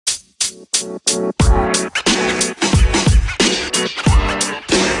Hello,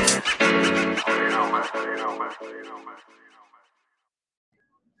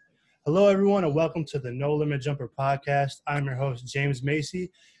 everyone, and welcome to the No Limit Jumper podcast. I'm your host, James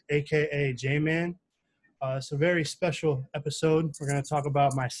Macy, a.k.a. J-Man. It's a very special episode. We're going to talk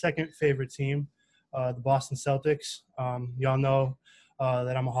about my second favorite team, the Boston Celtics. Y'all know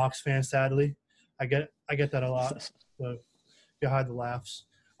that I'm a Hawks fan, sadly. I get that a lot, so you hide the laughs.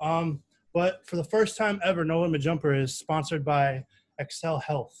 But for the first time ever, No Limit Jumper is sponsored by Excel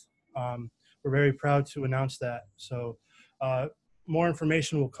Health. We're very proud to announce that. So more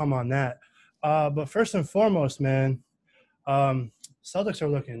information will come on that. But first and foremost, man, Celtics are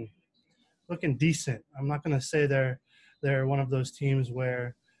looking decent. I'm not going to say they're one of those teams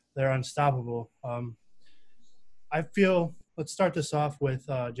where they're unstoppable. I feel – let's start this off with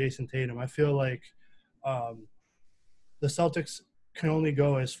Jason Tatum. I feel like the Celtics can only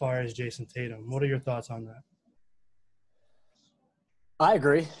go as far as Jason Tatum. What are your thoughts on that? I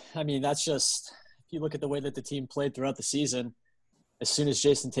agree. I mean, that's just – if you look at the way that the team played throughout the season, as soon as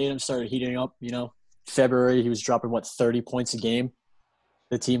Jason Tatum started heating up, February, he was dropping, 30 points a game.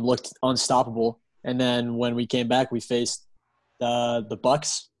 The team looked unstoppable. And then when we came back, we faced the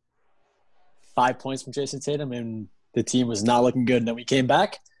Bucks, 5 points from Jason Tatum, and the team was not looking good. And then we came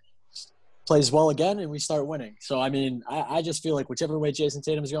back, plays well again, and we start winning. So, I mean, I just feel like whichever way Jason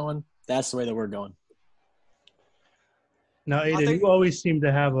Tatum's going, that's the way that we're going. Now, Aiden, you always seem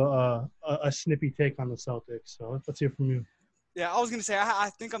to have a snippy take on the Celtics. So let's hear from you. Yeah, I was going to say, I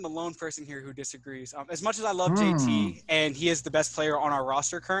think I'm the lone person here who disagrees. As much as I love JT and he is the best player on our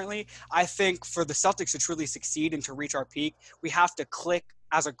roster currently, I think for the Celtics to truly succeed and to reach our peak, we have to click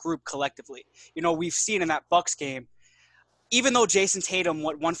as a group collectively. We've seen in that Bucks game, even though Jason Tatum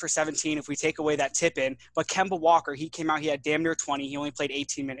went 1 for 17 if we take away that tip-in, but Kemba Walker, he came out, he had damn near 20. He only played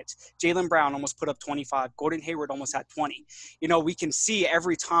 18 minutes. Jaylen Brown almost put up 25. Gordon Hayward almost had 20. We can see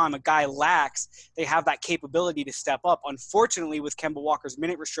every time a guy lacks, they have that capability to step up. Unfortunately, with Kemba Walker's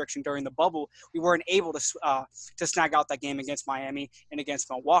minute restriction during the bubble, we weren't able to snag out that game against Miami and against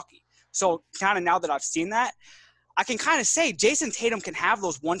Milwaukee. So kind of now that I've seen that, I can kind of say Jason Tatum can have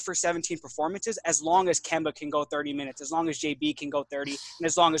those 1 for 17 performances as long as Kemba can go 30 minutes, as long as JB can go 30, and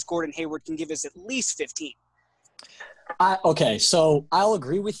as long as Gordon Hayward can give us at least 15. Okay, so I'll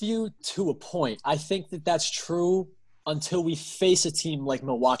agree with you to a point. I think that that's true until we face a team like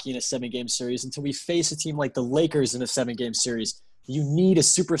Milwaukee in a 7-game series, until we face a team like the Lakers in a 7-game series. You need a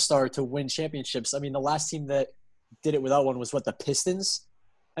superstar to win championships. I mean, the last team that did it without one was, the Pistons?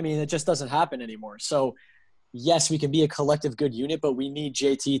 I mean, it just doesn't happen anymore. So – yes, we can be a collective good unit, but we need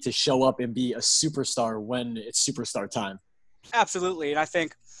JT to show up and be a superstar when it's superstar time. Absolutely. And I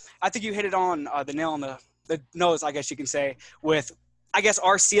think you hit it on the nail on the nose, I guess you can say, with I guess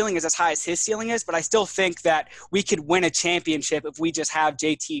our ceiling is as high as his ceiling is, but I still think that we could win a championship if we just have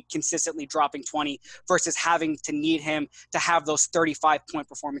JT consistently dropping 20 versus having to need him to have those 35-point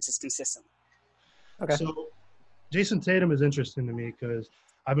performances consistently. Okay. So Jason Tatum is interesting to me because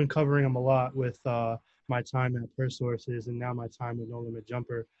I've been covering him a lot with my time at Per Sources and now my time with No Limit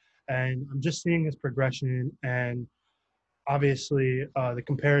Jumper. And I'm just seeing his progression. And obviously the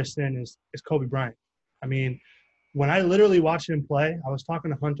comparison is Kobe Bryant. I mean, when I literally watched him play, I was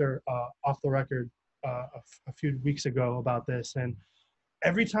talking to Hunter off the record a few weeks ago about this. And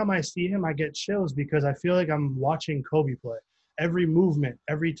every time I see him, I get chills because I feel like I'm watching Kobe play. Every movement,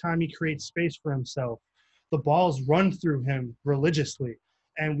 every time he creates space for himself, the balls run through him religiously.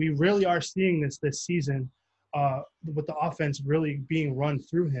 And we really are seeing this season with the offense really being run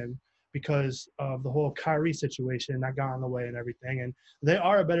through him because of the whole Kyrie situation that got in the way and everything. And they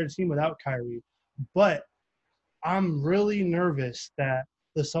are a better team without Kyrie. But I'm really nervous that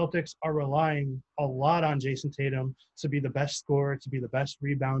the Celtics are relying a lot on Jason Tatum to be the best scorer, to be the best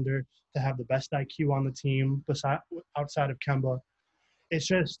rebounder, to have the best IQ on the team outside of Kemba.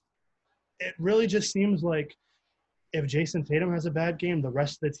 It really just seems like if Jason Tatum has a bad game, the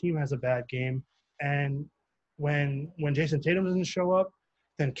rest of the team has a bad game. And when Jason Tatum doesn't show up,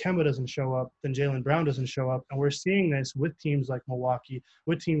 then Kemba doesn't show up, then Jaylen Brown doesn't show up. And we're seeing this with teams like Milwaukee,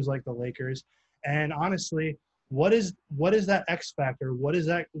 with teams like the Lakers. And honestly, what is that X factor? What is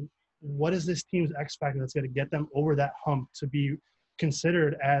this team's X factor that's going to get them over that hump to be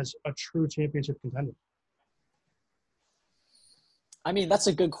considered as a true championship contender? I mean, that's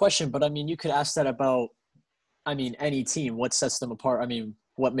a good question, but I mean, you could ask that about any team. What sets them apart? I mean,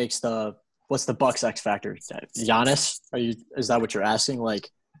 what's the Bucks X factor? Giannis? Is that what you're asking?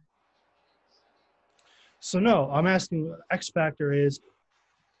 So no, I'm asking X factor is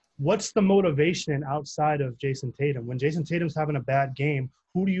what's the motivation outside of Jason Tatum? When Jason Tatum's having a bad game,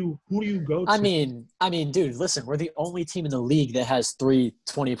 who do you go to? I mean, dude, listen, we're the only team in the league that has 3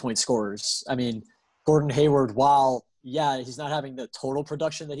 20-point scorers. I mean, Gordon Hayward, while, yeah, he's not having the total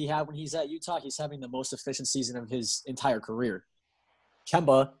production that he had when he's at Utah, he's having the most efficient season of his entire career.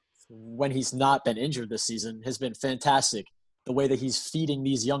 Kemba, when he's not been injured this season, has been fantastic. The way that he's feeding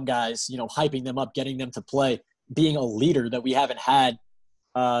these young guys, hyping them up, getting them to play, being a leader that we haven't had,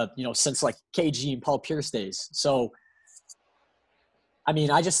 since like KG and Paul Pierce days. So, I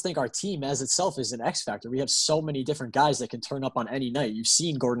mean, I just think our team as itself is an X factor. We have so many different guys that can turn up on any night. You've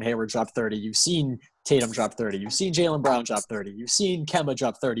seen Gordon Hayward drop 30. You've seen Tatum drop 30. You've seen Jaylen Brown drop 30. You've seen Kemba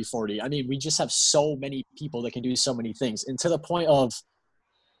drop 30, 40. I mean, we just have so many people that can do so many things. And to the point of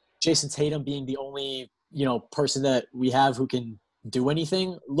Jason Tatum being the only, person that we have who can do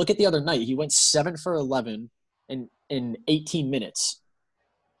anything, look at the other night. He went 7 for 11 in 18 minutes.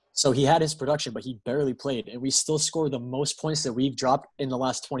 So he had his production, but he barely played, and we still scored the most points that we've dropped in the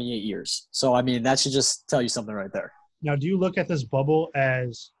last 28 years. So, I mean, that should just tell you something right there. Now, do you look at this bubble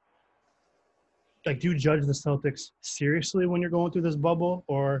as do you judge the Celtics seriously when you're going through this bubble,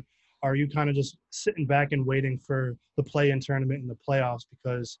 or are you kind of just sitting back and waiting for the play-in tournament and the playoffs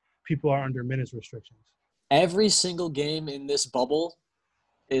because people are under minutes restrictions? Every single game in this bubble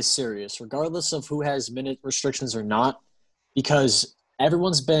is serious, regardless of who has minute restrictions or not, because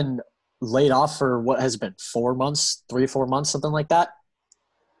everyone's been laid off for what has been 4 months, 3-4 months, something like that.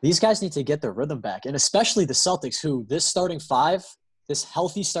 These guys need to get their rhythm back, and especially the Celtics, who this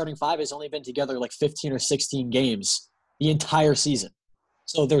healthy starting five has only been together like 15 or 16 games the entire season.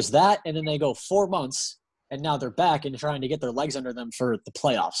 So there's that, and then they go 4 months, and now they're back and trying to get their legs under them for the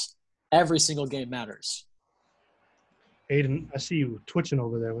playoffs. Every single game matters. Aiden, I see you twitching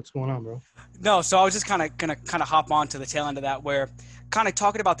over there. What's going on, bro? No, so I was just gonna hop on to the tail end of that, where kind of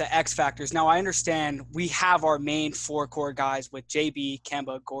talking about the X factors. Now I understand we have our main 4 core guys with JB,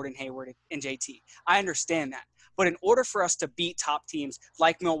 Kemba, Gordon Hayward, and JT. I understand that. But in order for us to beat top teams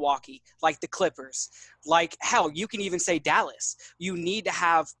like Milwaukee, like the Clippers, like hell, you can even say Dallas, you need to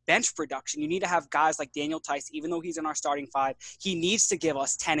have bench production. You need to have guys like Daniel Tice, even though he's in our starting 5, he needs to give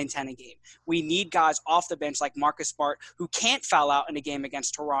us 10 and 10 a game. We need guys off the bench like Marcus Smart, who can't foul out in a game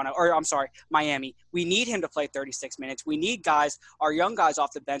against Miami. We need him to play 36 minutes. We need guys, our young guys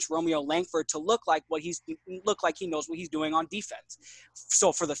off the bench, Romeo Langford, to look like he knows what he's doing on defense.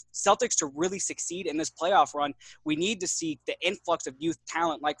 So for the Celtics to really succeed in this playoff run, we need to see the influx of youth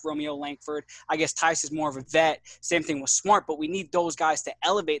talent like Romeo Langford. I guess Tice is more of a vet. Same thing with Smart, but we need those guys to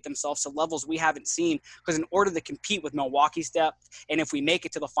elevate themselves to levels we haven't seen, because in order to compete with Milwaukee's depth, and if we make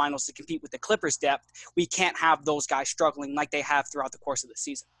it to the finals to compete with the Clippers' depth, we can't have those guys struggling like they have throughout the course of the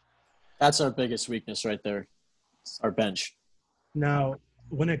season. That's our biggest weakness right there, our bench. Now,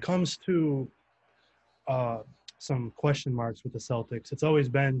 when it comes to some question marks with the Celtics, it's always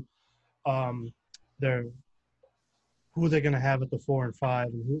been who they're going to have at the 4 and 5,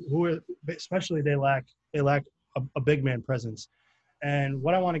 and who are, especially they lack a big man presence. And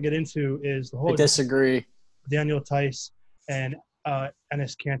what I want to get into is the whole I disagree. Daniel Tice and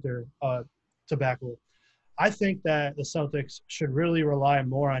Enes Kanter debacle. I think that the Celtics should really rely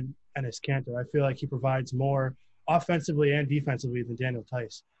more on Enes Kanter. I feel like he provides more offensively and defensively than Daniel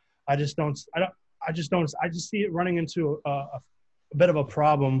Tice. I just see it running into a bit of a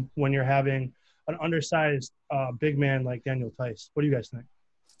problem when you're having an undersized big man like Daniel Tice. What do you guys think?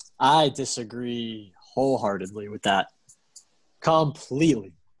 I disagree wholeheartedly with that.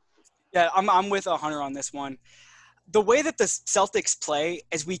 Completely. Yeah, I'm with Hunter on this one. The way that the Celtics play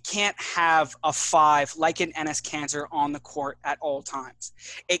is we can't have a 5 like an Enes Kanter on the court at all times.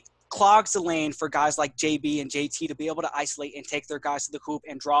 It clogs the lane for guys like JB and JT to be able to isolate and take their guys to the hoop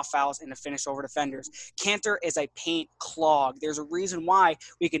and draw fouls and to finish over defenders. Kanter is a paint clog. There's a reason why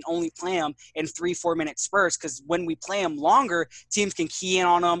we can only play him in 3-4 minute spurts, because when we play him longer, teams can key in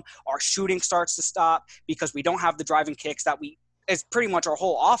on him. Our shooting starts to stop because we don't have the driving kicks that is pretty much our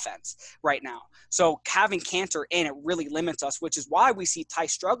whole offense right now. So having Kanter in, it really limits us, which is why we see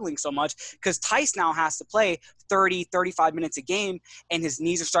Tice struggling so much, because Tice now has to play 30, 35 minutes a game, and his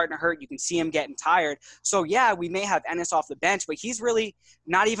knees are starting to hurt. You can see him getting tired. So, yeah, we may have Enes off the bench, but he's really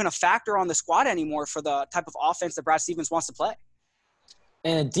not even a factor on the squad anymore for the type of offense that Brad Stevens wants to play.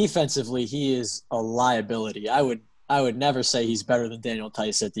 And defensively, he is a liability. I would never say he's better than Daniel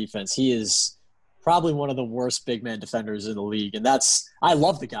Tice at defense. He is probably one of the worst big man defenders in the league. And I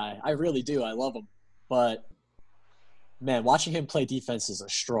love the guy. I really do. I love him. But, man, watching him play defense is a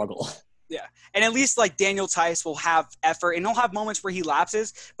struggle. Yeah. And at least like Daniel Tice will have effort, and he'll have moments where he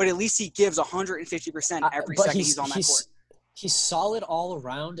lapses, but at least he gives 150% every second he's on that court. He's solid all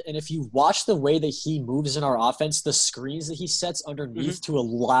around, and if you watch the way that he moves in our offense, the screens that he sets underneath to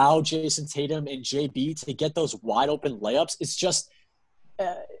allow Jason Tatum and JB to get those wide open layups, it's just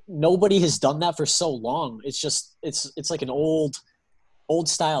nobody has done that for so long. It's just it's like an old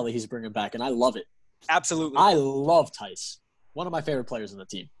style that he's bringing back, and I love it. Absolutely. I love Tice. One of my favorite players on the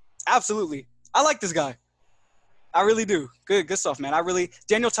team. Absolutely. I like this guy. I really do. Good stuff, man.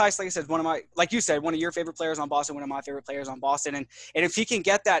 Daniel Tice, like I said, like you said, one of your favorite players on Boston, one of my favorite players on Boston. And if he can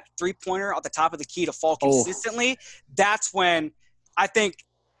get that 3-pointer at the top of the key to fall consistently, that's when I think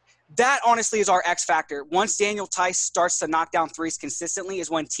that honestly is our X factor. Once Daniel Tice starts to knock down threes consistently is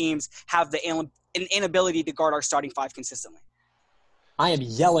when teams have an inability to guard our starting five consistently. I am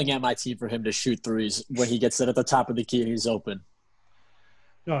yelling at my team for him to shoot threes when he gets it at the top of the key and he's open.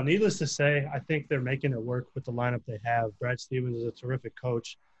 No, needless to say, I think they're making it work with the lineup they have. Brad Stevens is a terrific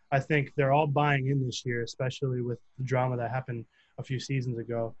coach. I think they're all buying in this year, especially with the drama that happened a few seasons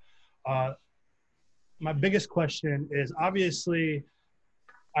ago. My biggest question is, obviously,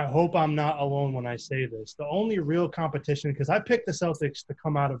 I hope I'm not alone when I say this. The only real competition, because I picked the Celtics to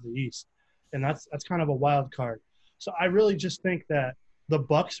come out of the East, and that's kind of a wild card. So I really just think that the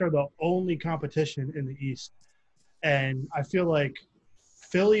Bucks are the only competition in the East. And I feel like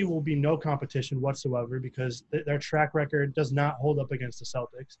Philly will be no competition whatsoever because their track record does not hold up against the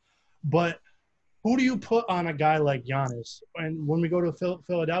Celtics. But who do you put on a guy like Giannis? And when we go to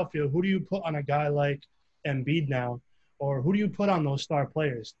Philadelphia, who do you put on a guy like Embiid now? Or who do you put on those star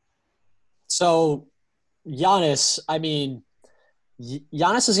players? So Giannis, I mean,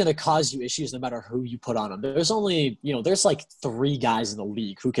 Giannis is going to cause you issues no matter who you put on him. There's only, there's like 3 guys in the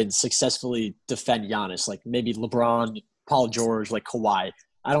league who can successfully defend Giannis, like maybe LeBron, Paul George, like Kawhi.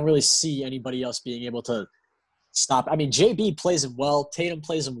 I don't really see anybody else being able to stop. I mean, JB plays him well. Tatum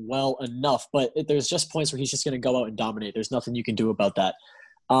plays him well enough, but there's just points where he's just going to go out and dominate. There's nothing you can do about that.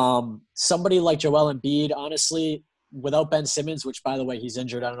 Somebody like Joel Embiid, honestly, without Ben Simmons, which, by the way, he's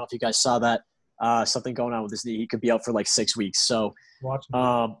injured. I don't know if you guys saw that. Something going on with his knee. He could be out for like 6 weeks. So,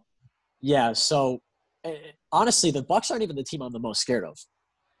 yeah. So, honestly, the Bucks aren't even the team I'm the most scared of.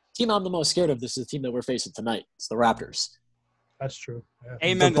 The team I'm the most scared of, this is the team that we're facing tonight. It's the Raptors. That's true. Yeah.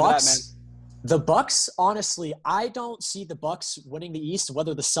 Amen to that, man. The Bucks, honestly, I don't see the Bucks winning the East,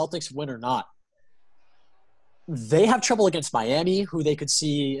 whether the Celtics win or not. They have trouble against Miami, who they could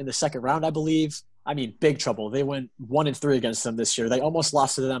see in the second round, I believe. I mean, big trouble. They went 1-3 against them this year. They almost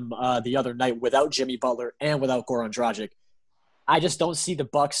lost to them the other night without Jimmy Butler and without Goran Dragic. I just don't see the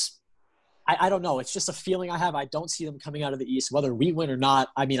Bucks. I don't know. It's just a feeling I have. I don't see them coming out of the East, whether we win or not.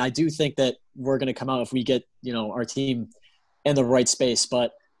 I mean, I do think that we're going to come out if we get, our team in the right space.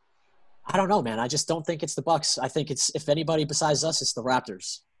 But I don't know, man. I just don't think it's the Bucks. I think it's, if anybody besides us, it's the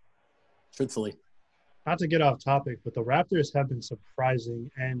Raptors, truthfully. Not to get off topic, but the Raptors have been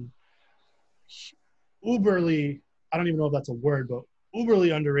surprising and uberly, I don't even know if that's a word, but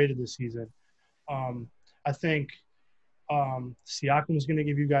uberly underrated this season. I think Siakam is going to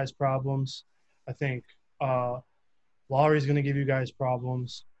give you guys problems. I think Lowry's going to give you guys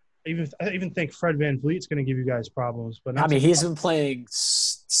problems. I even think Fred VanVleet's going to give you guys problems. But he's been playing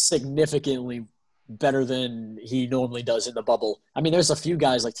significantly better than he normally does in the bubble. I mean, there's a few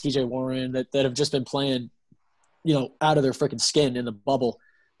guys like TJ Warren that have just been playing, out of their freaking skin in the bubble.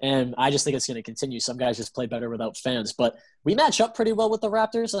 And I just think it's going to continue. Some guys just play better without fans. But we match up pretty well with the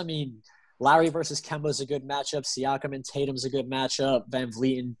Raptors. I mean, Lowry versus Kemba is a good matchup. Siakam and Tatum's a good matchup.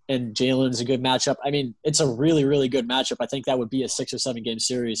 VanVleet and Jalen's a good matchup. I mean, it's a really, really good matchup. I think that would be a 6 or 7 game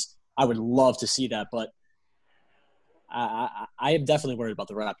series. I would love to see that. But I am definitely worried about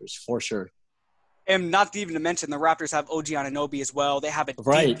the Raptors for sure. And not even to mention the Raptors have OG Anunoby as well. They have a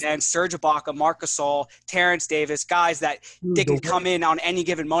right. deep end, Serge Ibaka, Marc Gasol, Terrence Davis, guys that they can come in on any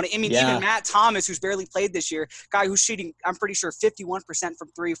given moment. I mean, even Matt Thomas, who's barely played this year, guy who's shooting, I'm pretty sure, 51% from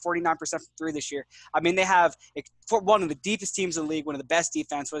 3, 49% from 3 this year. I mean, they have one of the deepest teams in the league, one of the best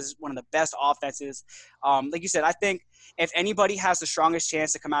defenses, one of the best offenses. Like you said, I think if anybody has the strongest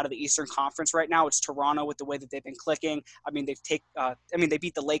chance to come out of the Eastern Conference right now, it's Toronto with the way that they've been clicking. I mean, they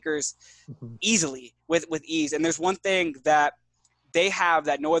beat the Lakers easily with ease. And there's one thing that they have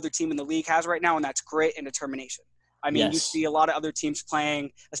that no other team in the league has right now, and that's grit and determination. I mean, You see a lot of other teams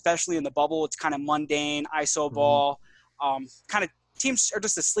playing, especially in the bubble. It's kind of mundane, ISO ball, kind of teams are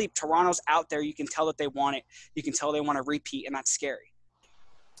just asleep. Toronto's out there. You can tell that they want it. You can tell they want to repeat, and that's scary.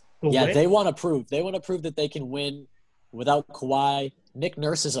 They want to prove. They want to prove that they can win without Kawhi. Nick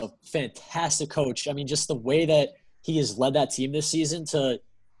Nurse is a fantastic coach. I mean, just the way that he has led that team this season to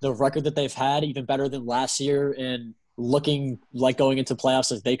the record that they've had, even better than last year, and looking like going into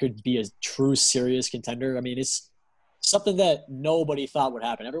playoffs as they could be a true serious contender. I mean, it's something that nobody thought would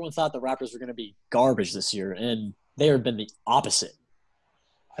happen. Everyone thought the Raptors were going to be garbage this year, and they have been the opposite.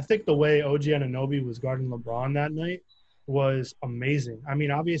 I think the way OG Anunoby was guarding LeBron that night was amazing. I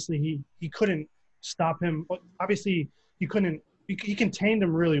mean, obviously he couldn't stop him. Obviously he couldn't. He contained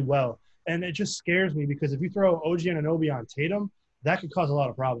him really well, and it just scares me because if you throw OG Anunoby on Tatum, that could cause a lot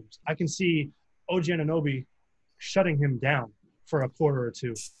of problems. I can see OG Anunoby shutting him down for a quarter or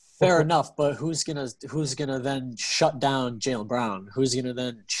two. Fair enough, but who's gonna then shut down Jaylen Brown? Who's gonna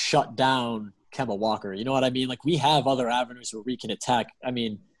then shut down Kemba Walker? You know what I mean? Like, we have other avenues where we can attack. I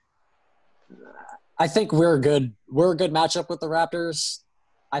mean, I think we're a good matchup with the Raptors.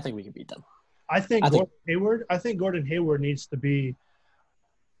 I think we can beat them. I think Gordon Hayward needs to be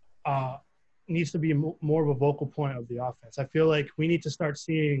more of a vocal point of the offense. I feel like we need to start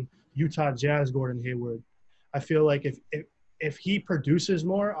seeing Utah Jazz Gordon Hayward. I feel like if he produces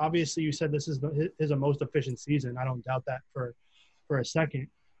more, obviously you said this is his most efficient season. I don't doubt that for a second.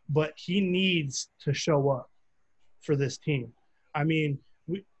 But he needs to show up for this team. I mean,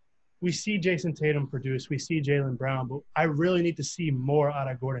 we see Jason Tatum produce. We see Jaylen Brown. But I really need to see more out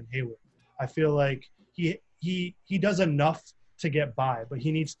of Gordon Hayward. I feel like he does enough to get by, but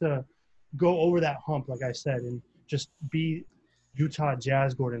he needs to go over that hump, like I said, and just be Utah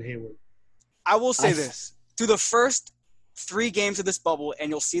Jazz Gordon Hayward. I will say this. Through the first 3 games of this bubble, and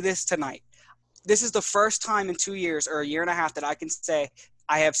you'll see this tonight, this is the first time in 2 years or a year and a half that I can say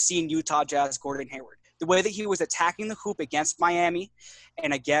I have seen Utah Jazz Gordon Hayward. The way that he was attacking the hoop against Miami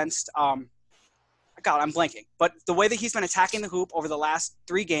and against God, I'm blanking. But the way that he's been attacking the hoop over the last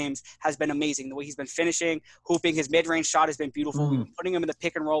 3 games has been amazing. The way he's been finishing, hooping, his mid-range shot has been beautiful. We've been putting him in the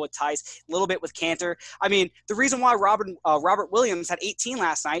pick and roll with Tice, a little bit with Cantor. I mean, the reason why Robert Williams had 18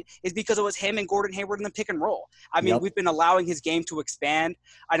 last night is because it was him and Gordon Hayward in the pick and roll. I mean, we've been allowing his game to expand.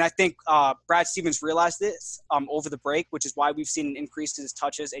 And I think Brad Stevens realized this over the break, which is why we've seen an increase in his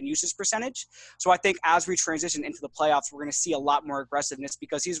touches and usage percentage. So I think as we transition into the playoffs, we're going to see a lot more aggressiveness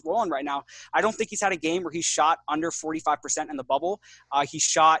because he's rolling right now. I don't think he's had a game where he shot under 45% in the bubble. He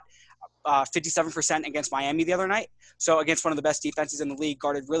shot 57% against Miami the other night. So against one of the best defenses in the league,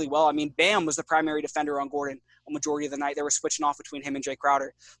 guarded really well. I mean, Bam was the primary defender on Gordon a majority of the night. They were switching off between him and Jay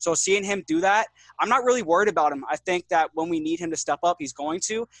Crowder. So seeing him do that, I'm not really worried about him. I think that when we need him to step up, he's going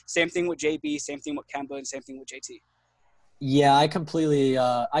to. Same thing with JB, same thing with Kemba, and same thing with JT. Yeah, I completely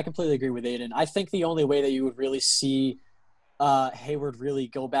agree with Aiden. I think the only way that you would really see Hayward really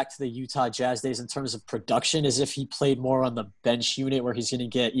go back to the Utah Jazz days in terms of production is if he played more on the bench unit where he's going to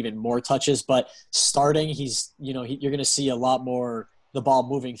get even more touches. But starting, you're going to see a lot more the ball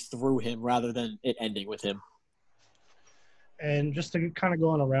moving through him rather than it ending with him. And just to kind of go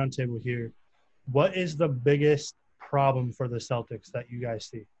on a roundtable here, what is the biggest problem for the Celtics that you guys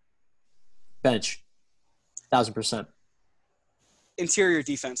see? Bench, 1,000%. Interior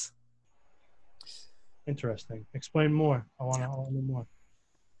defense. Interesting. Explain more. I want to know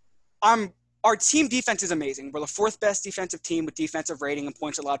more. Our team defense is amazing. We're the 4th best defensive team with defensive rating and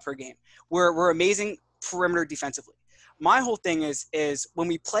points allowed per game. We're amazing perimeter defensively. My whole thing is when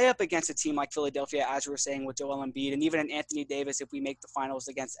we play up against a team like Philadelphia, as you were saying with Joel Embiid, and even an Anthony Davis, if we make the finals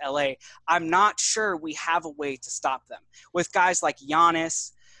against LA, I'm not sure we have a way to stop them. With guys like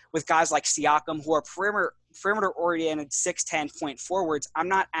Giannis, with guys like Siakam, who are perimeter-oriented 6'10" point forwards, I'm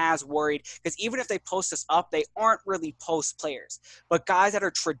not as worried because even if they post us up, they aren't really post players. But guys that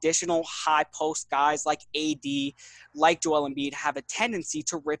are traditional high post guys like AD, like Joel Embiid, have a tendency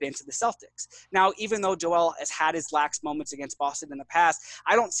to rip into the Celtics. Now, even though Joel has had his lax moments against Boston in the past,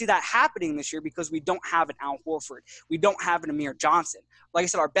 I don't see that happening this year because we don't have an Al Horford. We don't have an Amir Johnson. Like I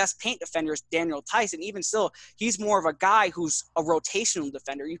said, our best paint defender is Daniel Tice, and even still, he's more of a guy who's a rotational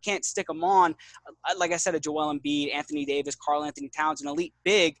defender. You can't stick him on, like I said, a Joel Embiid, Anthony Davis, Karl Anthony Towns, an elite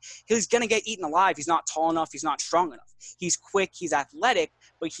big. He's going to get eaten alive. He's not tall enough. He's not strong enough. He's quick. He's athletic,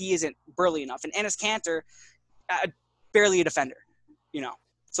 but he isn't burly enough. And Enes Kanter, barely a defender,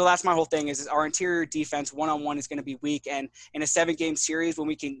 So that's my whole thing is our interior defense one-on-one is going to be weak. And in a 7-game series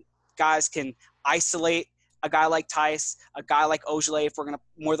when guys can isolate a guy like Tice, a guy like Ojeleye, if we're going to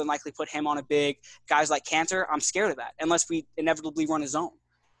more than likely put him on a big, guys like Kanter, I'm scared of that unless we inevitably run a zone.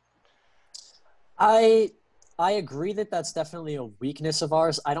 I agree that that's definitely a weakness of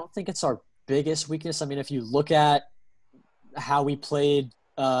ours. I don't think it's our biggest weakness. I mean, if you look at how we played,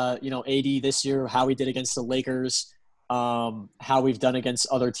 AD this year, how we did against the Lakers, how we've done against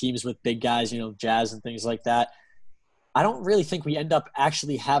other teams with big guys, Jazz and things like that, I don't really think we end up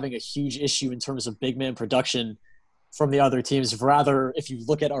actually having a huge issue in terms of big man production from the other teams. Rather, if you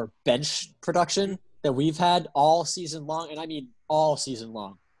look at our bench production that we've had all season long, and I mean all season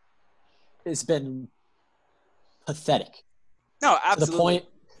long, it's been pathetic. No, To the absolutely.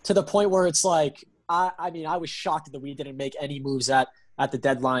 point where it's like, I mean, I was shocked that we didn't make any moves at the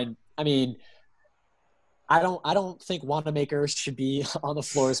deadline. I mean, I don't think Wanamaker should be on the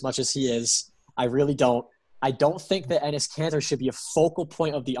floor as much as he is. I really don't. I don't think that Enes Kanter should be a focal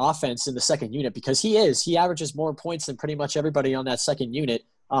point of the offense in the second unit because he is. He averages more points than pretty much everybody on that second unit,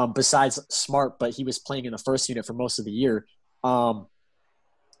 besides Smart, but he was playing in the first unit for most of the year.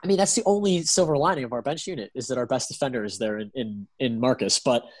 I mean, that's the only silver lining of our bench unit is that our best defender is there in Marcus.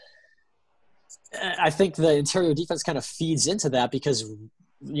 But I think the interior defense kind of feeds into that because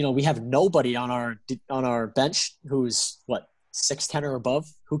we have nobody on our bench who's 6'10" or above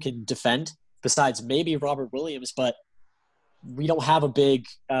who can defend besides maybe Robert Williams, but we don't have a big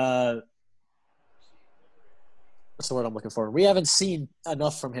what's the word I'm looking for? We haven't seen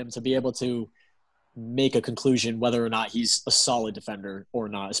enough from him to be able to make a conclusion whether or not he's a solid defender or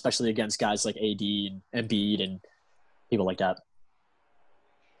not, especially against guys like AD and Embiid and people like that.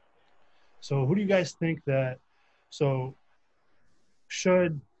 So who do you guys think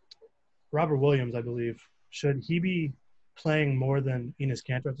should Robert Williams, I believe, should he be playing more than Enes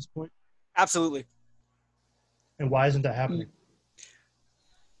Kanter at this point? Absolutely. And why isn't that happening?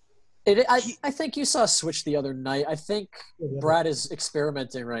 I think you saw a switch the other night. I think Brad is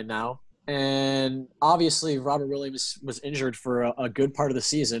experimenting right now. And obviously, Robert Williams was injured for a good part of the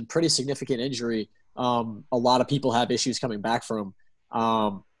season, pretty significant injury. A lot of people have issues coming back from.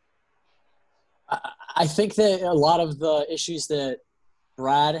 I think that a lot of the issues that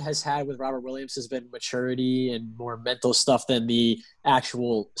Brad has had with Robert Williams has been maturity and more mental stuff than the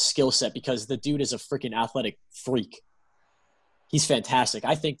actual skill set because the dude is a freaking athletic freak. He's fantastic.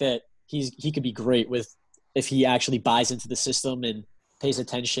 I think that he could be great if he actually buys into the system and pays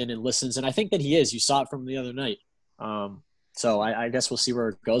attention and listens. And I think that he is. You saw it from the other night. So I guess we'll see where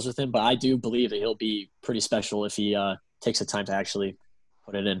it goes with him. But I do believe that he'll be pretty special if he takes the time to actually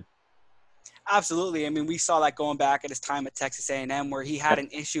put it in. Absolutely. I mean, we saw that going back at his time at Texas A&M where he had an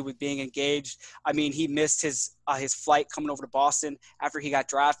issue with being engaged. I mean, he missed his flight coming over to Boston after he got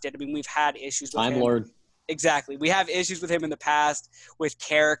drafted. I mean, we've had issues with him. Time Lord. Exactly. We have issues with him in the past with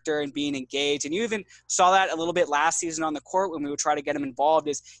character and being engaged. And you even saw that a little bit last season on the court when we would try to get him involved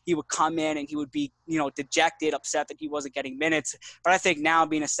is he would come in and he would be, dejected, upset that he wasn't getting minutes. But I think now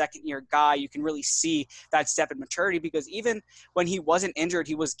being a second-year guy, you can really see that step in maturity because even when he wasn't injured,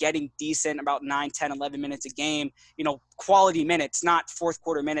 he was getting decent about 9, 10, 11 minutes a game, quality minutes, not fourth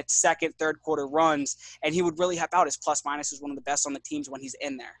quarter minutes, second, third quarter runs. And he would really help out. His plus-minus is one of the best on the teams when he's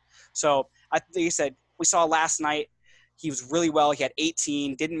in there. So I think you said, we saw last night, he was really well. He had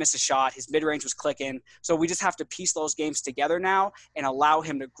 18, didn't miss a shot. His mid-range was clicking. So we just have to piece those games together now and allow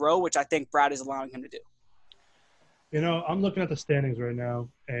him to grow, which I think Brad is allowing him to do. I'm looking at the standings right now,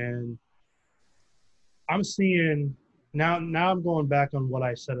 and I'm seeing now I'm going back on what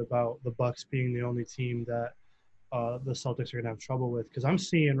I said about the Bucks being the only team that the Celtics are going to have trouble with because I'm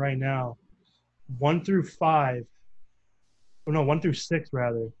seeing right now 1 through 6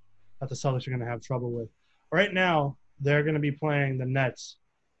 rather, that the Celtics are going to have trouble with. Right now, they're going to be playing the Nets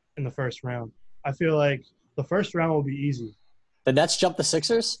in the first round. I feel like the first round will be easy. The Nets jump the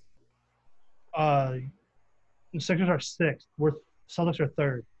Sixers? The Sixers are 6th. Celtics are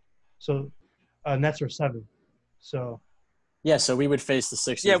 3rd. So Nets are 7th. So yeah, so we would face the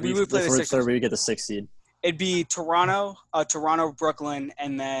Sixers. Yeah, we would play the Sixers. Third, we would get the 6th seed. It'd be Toronto, Brooklyn,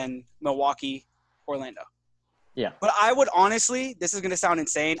 and then Milwaukee, Orlando. Yeah. But I would honestly, this is going to sound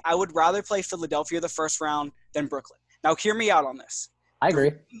insane, I would rather play Philadelphia the first round than Brooklyn. Now, hear me out on this. I agree.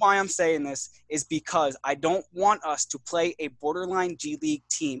 The reason why I'm saying this is because I don't want us to play a borderline G League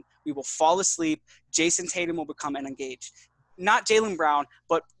team. We will fall asleep. Jason Tatum will become unengaged. Not Jaylen Brown,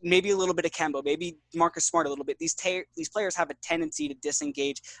 but maybe a little bit of Kemba, maybe Marcus Smart a little bit. These players have a tendency to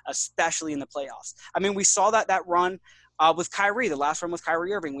disengage, especially in the playoffs. I mean, we saw that run with Kyrie, the last run with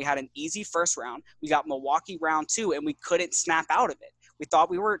Kyrie Irving. We had an easy first round. We got Milwaukee round 2, and we couldn't snap out of it. We thought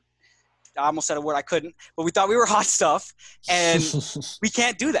we were – I almost said a word I couldn't, but we thought we were hot stuff, and we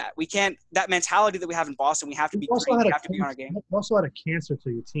can't do that. We can't – that mentality that we have in Boston, we have to be great. We have to be on our game. You also had a cancer to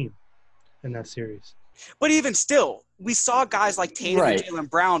your team in that series. But even still, we saw guys like Tatum Right. and Jaylen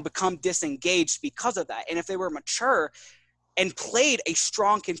Brown become disengaged because of that. And if they were mature and played a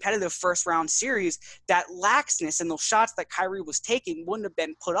strong competitive first-round series, that laxness and those shots that Kyrie was taking wouldn't have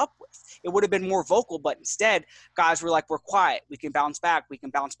been put up with. It would have been more vocal, but instead, guys were like, we're quiet. We can bounce back. We can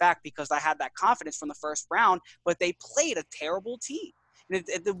bounce back because I had that confidence from the first round, but they played a terrible team. And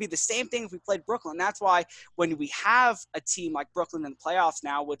it would be the same thing if we played Brooklyn. That's why when we have a team like Brooklyn in the playoffs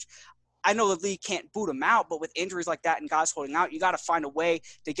now, which I know the league can't boot them out, but with injuries like that and guys holding out, you got to find a way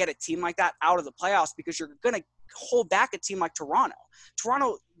to get a team like that out of the playoffs because you're going to hold back a team like Toronto.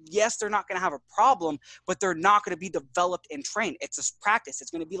 Toronto, yes, they're not going to have a problem, but they're not going to be developed and trained. It's a practice.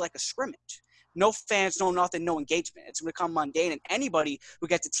 It's going to be like a scrimmage. No fans, no nothing, no engagement. It's going to become mundane. And anybody who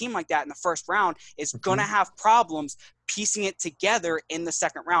gets a team like that in the first round is going to have problems piecing it together in the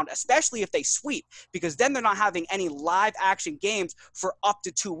second round, especially if they sweep, because then they're not having any live action games for up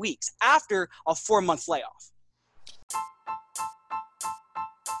to 2 weeks after a 4-month layoff.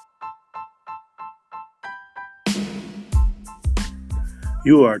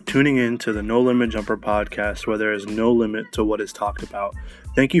 You are tuning in to the No Limit Jumper podcast, where there is no limit to what is talked about.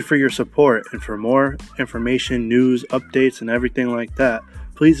 Thank you for your support, and for more information, news, updates, and everything like that,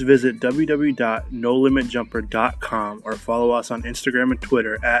 please visit www.nolimitjumper.com or follow us on Instagram and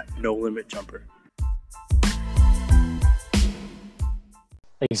Twitter at NoLimitJumper.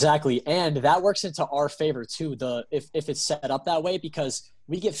 Exactly, and that works into our favor too. If it's set up that way, because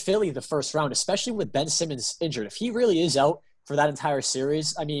we get Philly the first round, especially with Ben Simmons injured. If he really is out for that entire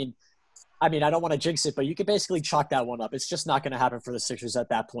series, I mean, I don't want to jinx it, but you could basically chalk that one up. It's just not going to happen for the Sixers at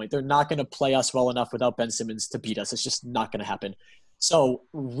that point. They're not going to play us well enough without Ben Simmons to beat us. It's just not going to happen. So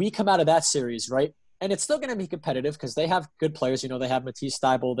we come out of that series, right? And it's still going to be competitive because they have good players. You know, they have Matisse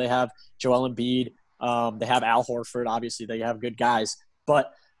Thybulle, they have Joel Embiid, they have Al Horford. Obviously, they have good guys.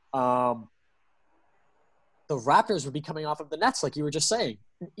 But the Raptors would be coming off of the Nets, like you were just saying.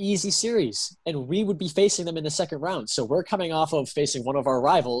 An easy series. And we would be facing them in the second round. So we're coming off of facing one of our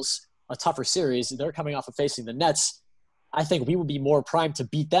rivals, a tougher series. They're coming off of facing the Nets. I think we would be more primed to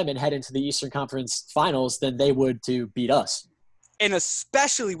beat them and head into the Eastern Conference Finals than they would to beat us. And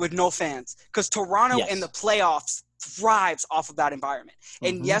especially with no fans, because Toronto in the playoffs thrives off of that environment.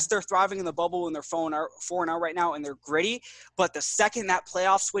 And yes, they're thriving in the bubble and they're 4-0 right now and they're gritty. But the second that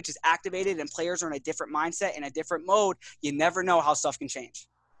playoff switch is activated and players are in a different mindset, in a different mode, you never know how stuff can change.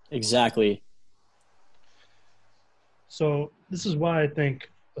 Exactly. So this is why I think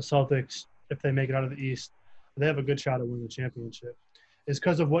the Celtics, if they make it out of the East, they have a good shot at winning the championship. It's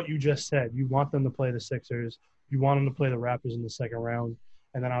because of what you just said. You want them to play the Sixers. You want them to play the Raptors in the second round.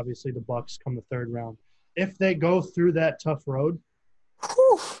 And then obviously the Bucks come the third round. If they go through that tough road,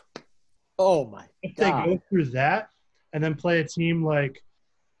 oh my if God. they go through that and then play a team like,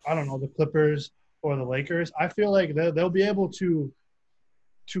 I don't know, the Clippers or the Lakers, I feel like they'll be able to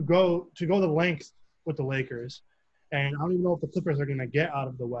go the length with the Lakers. And I don't even know if the Clippers are going to get out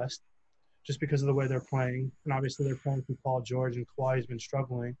of the West just because of the way they're playing. And obviously they're playing through Paul George, and Kawhi's been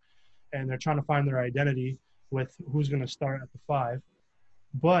struggling. And they're trying to find their identity with who's going to start at the 5.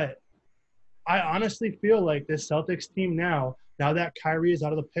 But I honestly feel like this Celtics team now that Kyrie is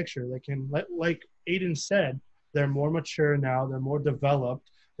out of the picture, they can – like Aiden said, they're more mature now. They're more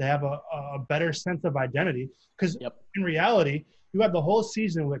developed. They have a better sense of identity. Because in reality, you had the whole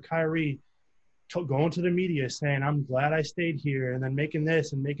season with Kyrie going to the media saying, I'm glad I stayed here, and then making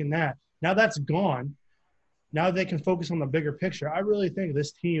this and making that. Now that's gone. Now they can focus on the bigger picture. I really think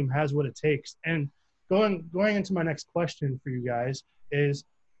this team has what it takes. And going into my next question for you guys is,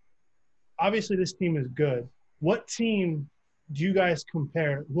 obviously this team is good. What team do you guys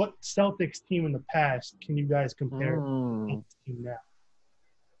compare? What Celtics team in the past can you guys compare to this team now?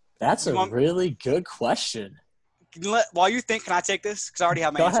 That's a really good question. While you think, can I take this? Because I already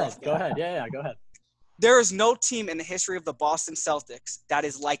have my answer. Go ahead. Yeah, go ahead. There is no team in the history of the Boston Celtics that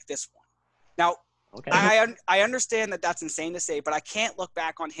is like this one. Now, okay. I understand that that's insane to say, but I can't look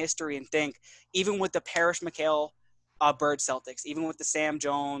back on history and think, even with the Parrish McHale Bird Celtics, even with the Sam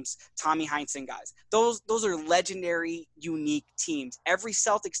Jones, Tommy Heinsohn guys, those are legendary, unique teams. Every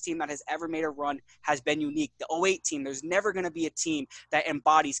Celtics team that has ever made a run has been unique. The 08 team, there's never going to be a team that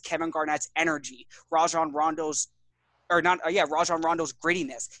embodies Kevin Garnett's energy, Rajon Rondo's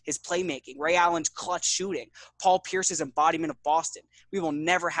grittiness, his playmaking, Ray Allen's clutch shooting, Paul Pierce's embodiment of Boston. We will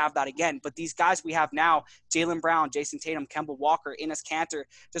never have that again. But these guys we have now, Jaylen Brown, Jason Tatum, Kemba Walker, Enes Kanter,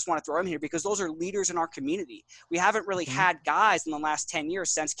 just want to throw them here because those are leaders in our community. We haven't really had guys in the last 10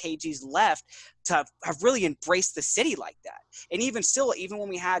 years since KG's left to have really embraced the city like that. And even still, even when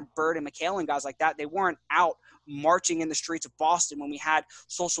we had Bird and McHale and guys like that, they weren't out marching in the streets of Boston when we had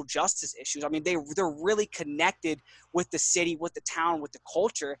social justice issues. I mean, they're really connected with the city, with the town, with the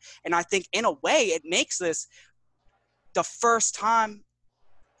culture. And I think in a way it makes this the first time.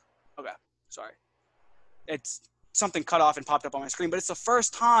 Okay, sorry. It's something cut off and popped up on my screen, but it's the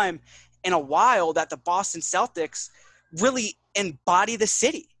first time in a while that the Boston Celtics really embody the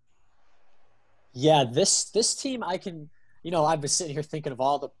city. Yeah, this team, I can, I've been sitting here thinking of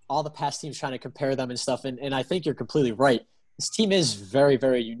all the past teams, trying to compare them and stuff, and I think you're completely right. This team is very,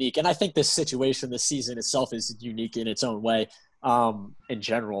 very unique, and I think this situation, this season itself, is unique in its own way, in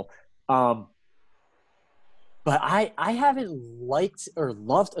general. But I haven't liked or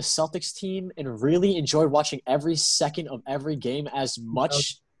loved a Celtics team and really enjoyed watching every second of every game as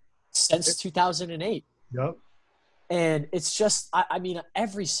much since 2008. Yep. And it's just, I mean,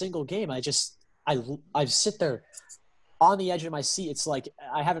 every single game, I sit there on the edge of my seat. It's like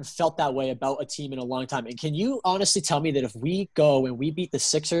I haven't felt that way about a team in a long time. And can you honestly tell me that if we go and we beat the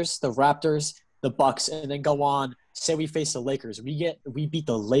Sixers, the Raptors, the Bucks, and then go on, say we face the Lakers, we beat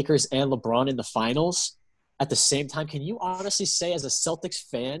the Lakers and LeBron in the finals at the same time, can you honestly say as a Celtics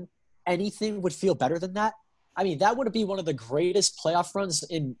fan, anything would feel better than that? I mean, that would be one of the greatest playoff runs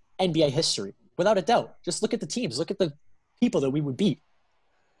in NBA history, without a doubt. Just look at the teams. Look at the people that we would beat.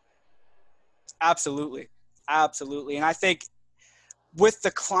 Absolutely. Absolutely. And I think with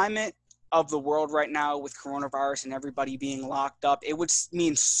the climate of the world right now with coronavirus and everybody being locked up, it would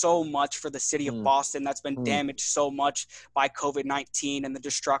mean so much for the city of Boston that's been damaged so much by COVID-19 and the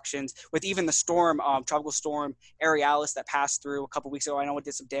destructions with even the storm, tropical storm Arialis that passed through a couple weeks ago. I know it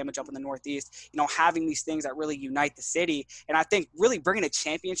did some damage up in the Northeast, having these things that really unite the city. And I think really bringing a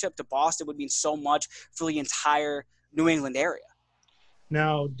championship to Boston would mean so much for the entire New England area.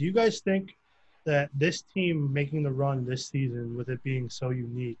 Now, do you guys think that this team making the run this season with it being so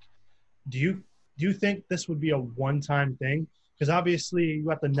unique, do you think this would be a one-time thing? Because obviously you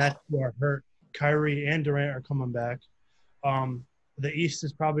got the Nets who are hurt. Kyrie and Durant are coming back. The East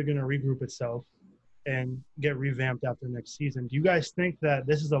is probably going to regroup itself and get revamped after next season. Do you guys think that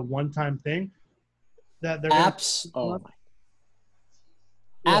this is a one-time thing? That they're Absolutely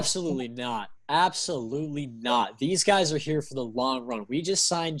not. Absolutely not. These guys are here for the long run. We just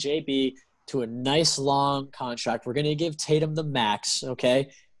signed JB to a nice long contract. We're going to give Tatum the max,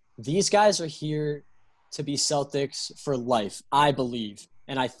 okay? These guys are here to be Celtics for life, I believe.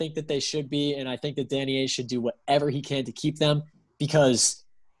 And I think that they should be, and I think that Danny Ainge should do whatever he can to keep them, because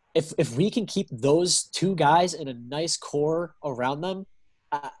if we can keep those two guys in a nice core around them,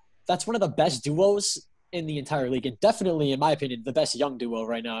 that's one of the best duos in the entire league, and definitely, in my opinion, the best young duo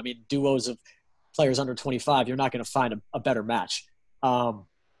right now. I mean, duos of players under 25, you're not going to find a better match. I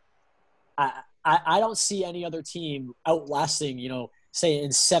don't see any other team outlasting, say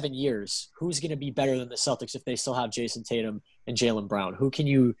in 7 years, who's going to be better than the Celtics if they still have Jason Tatum and Jaylen Brown? Who can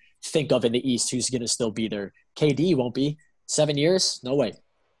you think of in the East who's going to still be there? KD won't be. 7 years? No way.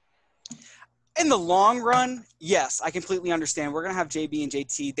 In the long run, yes, I completely understand. We're going to have JB and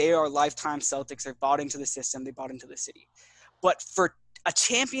JT. They are lifetime Celtics. They're bought into the system. They bought into the city. But for a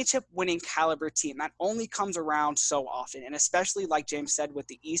championship-winning caliber team, that only comes around so often. And especially, like James said, with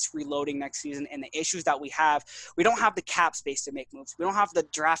the East reloading next season and the issues that we don't have the cap space to make moves. We don't have the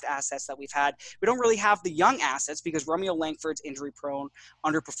draft assets that we've had. We don't really have the young assets because Romeo Langford's injury-prone,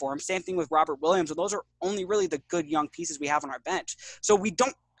 underperformed. Same thing with Robert Williams. And those are only really the good young pieces we have on our bench. So we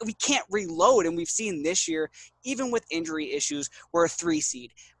can't reload, and we've seen this year, even with injury issues, we're a 3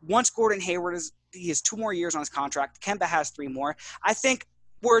 seed. Once Gordon Hayward he has 2 more years on his contract, Kemba has 3 more. I think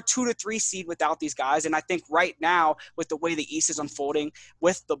we're a 2 to 3 seed without these guys, and I think right now, with the way the East is unfolding,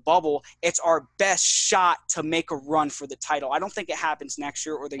 with the bubble, it's our best shot to make a run for the title. I don't think it happens next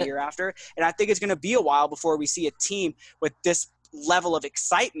year or the year after, and I think it's going to be a while before we see a team with this level of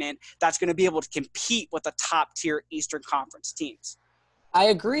excitement that's going to be able to compete with the top-tier Eastern Conference teams. I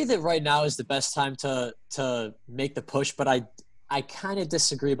agree that right now is the best time to make the push, but I kind of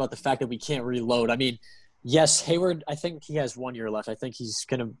disagree about the fact that we can't reload. I mean, yes, Hayward, I think he has 1 year left. I think he's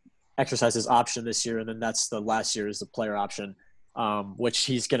going to exercise his option this year, and then that's the last year is the player option, which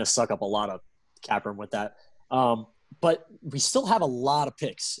he's going to suck up a lot of cap room with that. But we still have a lot of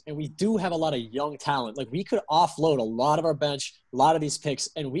picks, and we do have a lot of young talent. Like, we could offload a lot of our bench, a lot of these picks,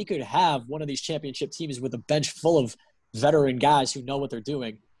 and we could have one of these championship teams with a bench full of veteran guys who know what they're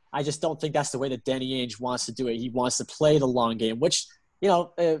doing. I just don't think that's the way that Danny Ainge wants to do it. He wants to play the long game, which,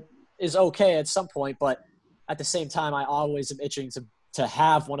 is okay at some point. But at the same time, I always am itching to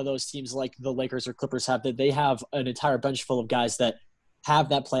have one of those teams like the Lakers or Clippers have, that they have an entire bench full of guys that have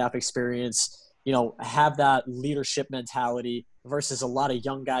that playoff experience, have that leadership mentality versus a lot of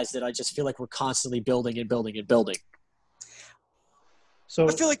young guys that I just feel like we're constantly building and building and building. So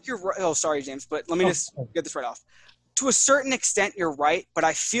I feel like you're right. Oh, sorry, James, but let me just get this right off. To a certain extent, you're right, but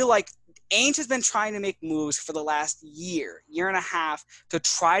I feel like Ainge has been trying to make moves for the last year and a half to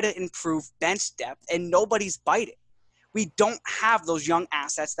try to improve bench depth, and nobody's biting. We don't have those young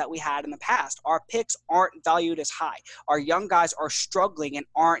assets that we had in the past. Our picks aren't valued as high. Our young guys are struggling and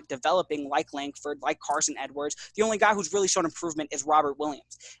aren't developing like Langford, like Carson Edwards. The only guy who's really shown improvement is Robert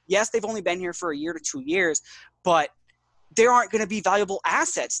Williams. Yes, they've only been here for a year to 2 years, but they aren't going to be valuable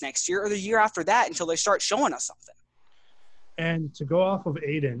assets next year or the year after that until they start showing us something. And to go off of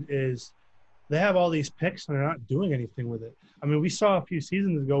Aiden is they have all these picks and they're not doing anything with it. I mean, we saw a few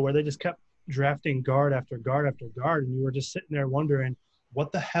seasons ago where they just kept drafting guard after guard after guard, and you were just sitting there wondering,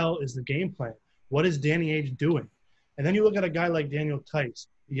 what the hell is the game plan? What is Danny Ainge doing? And then you look at a guy like Daniel Tice.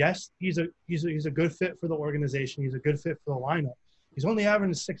 Yes, he's a good fit for the organization. He's a good fit for the lineup. He's only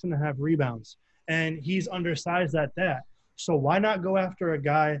averaging 6.5 rebounds, and he's undersized at that. So why not go after a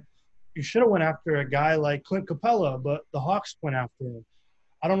guy? You should have went after a guy like Clint Capella, but the Hawks went after him.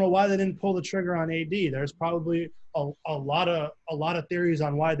 I don't know why they didn't pull the trigger on AD. There's probably a lot of theories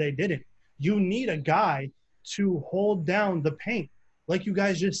on why they didn't. You need a guy to hold down the paint, like you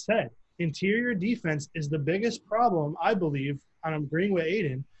guys just said. Interior defense is the biggest problem, I believe, and I'm agreeing with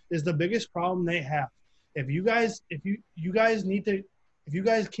Aiden, is the biggest problem they have. If you guys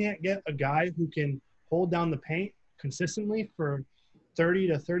can't get a guy who can hold down the paint consistently for 30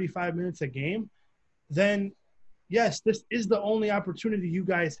 to 35 minutes a game, then yes, this is the only opportunity you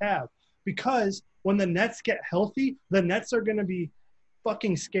guys have. Because when the Nets get healthy, the Nets are going to be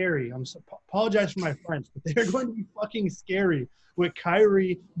fucking scary. Apologize for my French, but they're going to be fucking scary with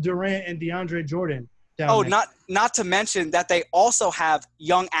Kyrie, Durant, and DeAndre Jordan down there. Not to mention that they also have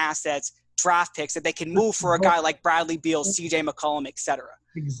young assets, draft picks that they can move for a guy like Bradley Beal, CJ McCollum, etc.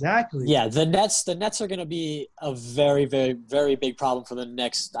 Exactly. Yeah, the Nets are going to be a very, very, very big problem for the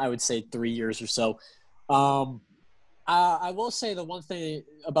next, I would say, 3 years or so. I will say the one thing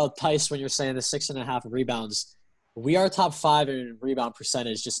about Tice when you're saying the 6.5 rebounds, we are top 5 in rebound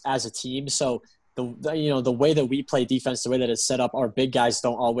percentage just as a team. So the way that we play defense, the way that it's set up, our big guys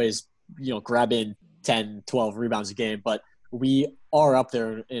don't always grab in 10, 12 rebounds a game, but we are up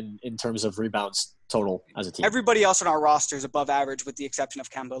there in terms of rebounds total as a team. Everybody else on our roster is above average with the exception of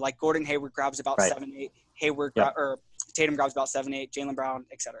Kemba. Like Gordon Hayward grabs about 7-8, or Tatum grabs about 7-8, Jaylen Brown,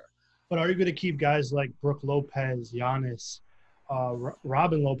 etc. But are you going to keep guys like Brook Lopez, Giannis,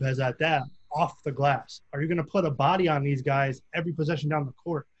 Robin Lopez at that off the glass? Are you going to put a body on these guys every possession down the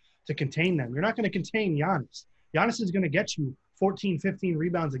court to contain them? You're not going to contain Giannis. Giannis is going to get you 14, 15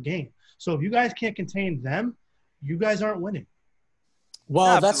 rebounds a game. So if you guys can't contain them, you guys aren't winning.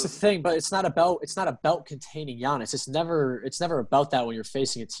 Well, that's the thing, but it's not about containing Giannis. It's never about that when you're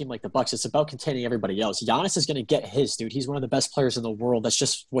facing a team like the Bucks. It's about containing everybody else. Giannis is going to get his, dude. He's one of the best players in the world. That's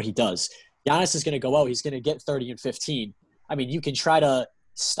just what he does. Giannis is going to go out. He's going to get 30 and 15. I mean, you can try to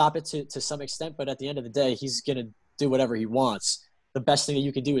stop it to some extent, but at the end of the day, he's going to do whatever he wants. The best thing that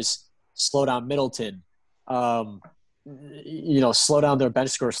you can do is slow down Middleton, slow down their bench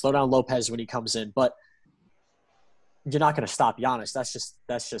score, slow down Lopez when he comes in, but you're not going to stop Giannis. That's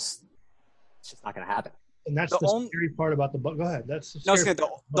just not going to happen. And that's the scary part about the Bucks. Go ahead.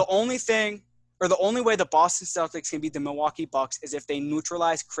 The only way the Boston Celtics can beat the Milwaukee Bucks is if they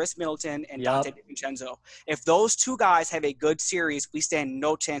neutralize Chris Middleton and Dante DiVincenzo. If those two guys have a good series, we stand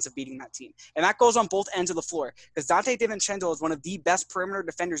no chance of beating that team. And that goes on both ends of the floor because Dante DiVincenzo is one of the best perimeter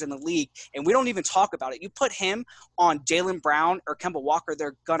defenders in the league, and we don't even talk about it. You put him on Jaylen Brown or Kemba Walker,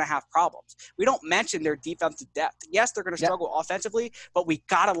 they're going to have problems. We don't mention their defensive depth. Yes, they're going to struggle offensively, but we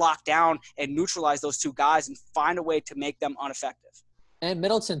got to lock down and neutralize those two guys and find a way to make them ineffective. And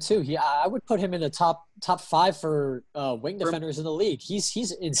Middleton too. I would put him in the top 5 for wing defenders in the league.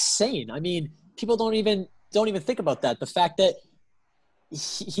 He's insane. I mean, people don't even think about that. The fact that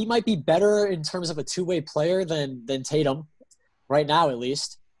he might be better in terms of a two-way player than Tatum right now, at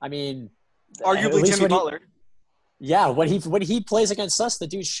least. I mean, arguably Jimmy Butler. When he plays against us, the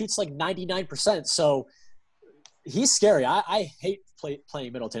dude shoots like 99%. So he's scary. I hate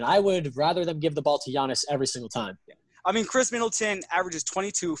playing Middleton. I would rather them give the ball to Giannis every single time. Yeah. I mean, Chris Middleton averages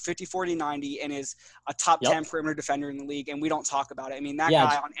 22, 50, 40, 90, and is a top 10 perimeter defender in the league, and we don't talk about it. I mean, that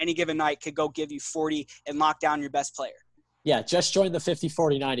guy on any given night could go give you 40 and lock down your best player. Yeah, just join the 50,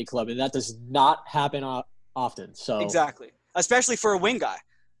 40, 90 club, and that does not happen often. So exactly, especially for a wing guy.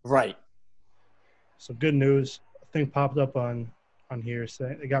 Right. So good news. A thing popped up on here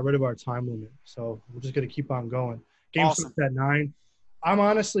saying they got rid of our time limit, so we're just going to keep on going. Game starts at 9. I'm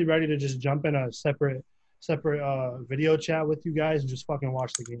honestly ready to just jump in a separate video chat with you guys and just fucking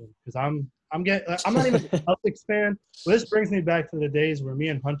watch the game because I'm not even a Celtics fan. But this brings me back to the days where me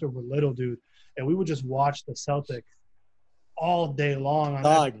and Hunter were little, dude, and we would just watch the Celtics all day long.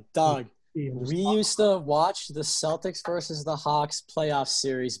 Dog. We used to watch the Celtics versus the Hawks playoff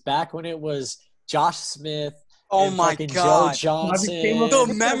series back when it was Josh Smith. Oh my God! Joe Johnson.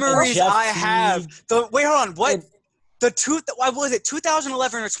 The memories I have. Wait, hold on. What? What was it?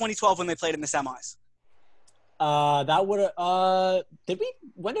 2011 or 2012 when they played in the semis? That would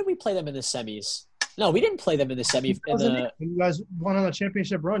when did we play them in the semis? No, we didn't play them in the semis. You guys won on the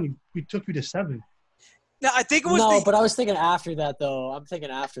championship run. We took you to 7. No, I think it was No, but I was thinking after that, though. I'm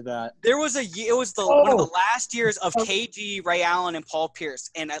thinking after that. There was it was one of the last years of KG, Ray Allen, and Paul Pierce,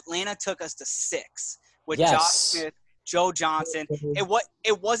 and Atlanta took us to 6 with Josh Yes. Smith, Joe Johnson.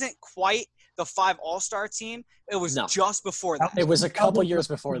 It wasn't quite the 5 All-Star team. It was just before that. It was a couple years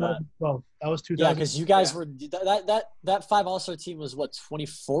before that. Well, that was 2000. Yeah, because you guys were that 5 All-Star team was what,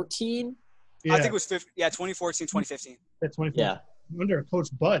 2014? I think it was 2014, 2015. Yeah, 2014. Under Coach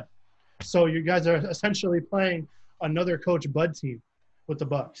Bud. So you guys are essentially playing another Coach Bud team with the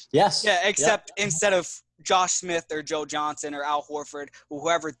Bucks. Yes. Yeah, except instead of Josh Smith or Joe Johnson or Al Horford, or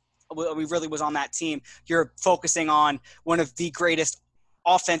whoever we really was on that team, you're focusing on one of the greatest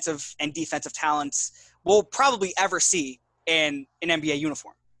offensive and defensive talents we'll probably ever see in an NBA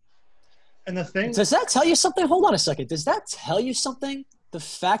uniform. And the thing – does that tell you something? Hold on a second. Does that tell you something? The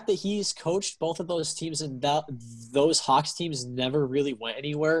fact that he's coached both of those teams and those Hawks teams never really went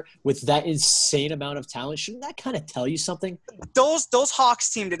anywhere with that insane amount of talent, shouldn't that kind of tell you something? Those Hawks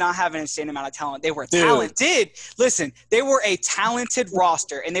team did not have an insane amount of talent. They were talented. Listen, they were a talented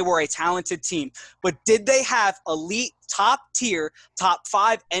roster and they were a talented team. But did they have elite, top tier, top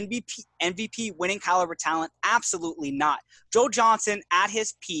 5 MVP winning caliber talent? Absolutely not. Joe Johnson at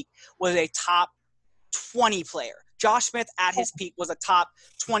his peak was a top 20 player. Josh Smith at his peak was a top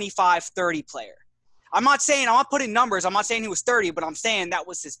 25, 30 player. I'm not putting numbers. I'm not saying he was 30, but I'm saying that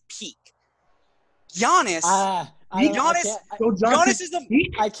was his peak. Giannis. Giannis is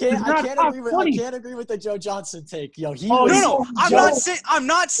the. I can't agree with the Joe Johnson take. Yo, I'm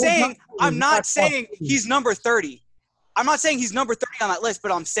not saying he's number 30. I'm not saying he's number 30 on that list,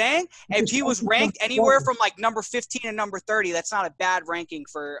 but I'm saying if he was ranked anywhere from like number 15 and number 30, that's not a bad ranking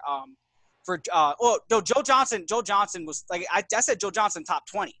for Joe Johnson was like I said Joe Johnson top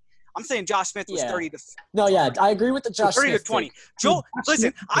 20. I'm saying Josh Smith was 30 to. No, yeah, I agree with the Josh 30 Smith to 20. take. Joe,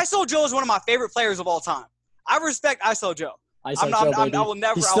 listen, ISO Joe is one of my favorite players of all time. I respect ISO Joe. I will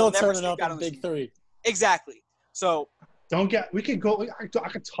never. He's still turning up in Big 3. Exactly. So. We could go. I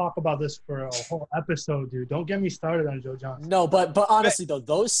could talk about this for a whole episode, dude. Don't get me started on Joe Johnson. No, but honestly though,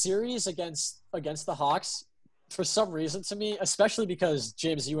 those series against the Hawks, for some reason to me, especially because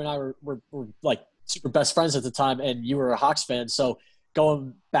James, you and I were like super best friends at the time, and you were a Hawks fan, so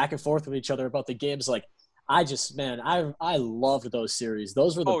going back and forth with each other about the games, like I loved those series.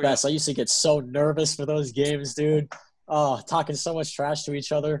 Those were the best. Yeah. I used to get so nervous for those games, dude. Oh, talking so much trash to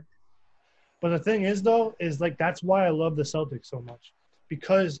each other. But the thing is, though, is like that's why I love the Celtics so much,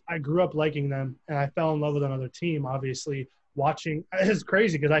 because I grew up liking them and I fell in love with another team. Obviously, watching it's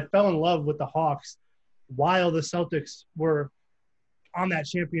crazy because I fell in love with the Hawks while the Celtics were on that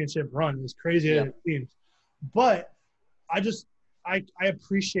championship run. It was crazy as it seems. But I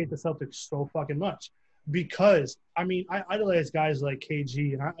appreciate the Celtics so fucking much because, I mean, I idolize guys like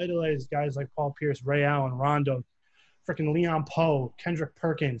KG and I idolize guys like Paul Pierce, Ray Allen, Rondo, freaking Leon Poe, Kendrick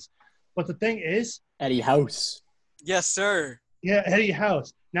Perkins. But the thing is – Eddie House. Yes, sir. Yeah, Eddie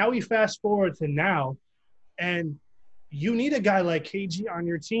House. Now we fast forward to now, and you need a guy like KG on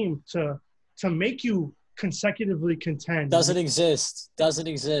your team to make you consecutively contend. Doesn't exist.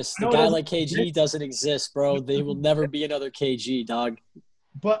 The guy like KG doesn't exist, bro. They will never be another KG, dog.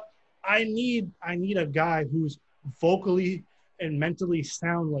 But I need a guy who's vocally and mentally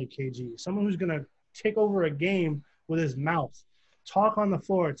sound like KG. Someone who's going to take over a game with his mouth. Talk on the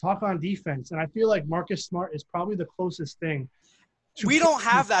floor, talk on defense. And I feel like Marcus Smart is probably the closest thing. We don't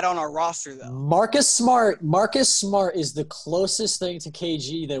have that on our roster, though. Marcus Smart is the closest thing to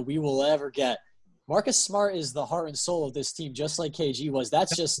KG that we will ever get. Marcus Smart is the heart and soul of this team, just like KG was.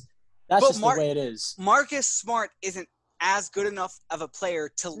 That's just the way it is. Marcus Smart isn't as good enough of a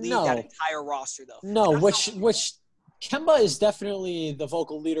player to lead that entire roster, though. No, which Kemba is definitely the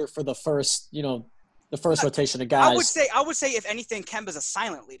vocal leader for the first rotation of guys. I would say if anything, Kemba's a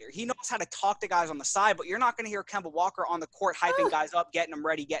silent leader. He knows how to talk to guys on the side, but you're not going to hear Kemba Walker on the court hyping guys up, getting them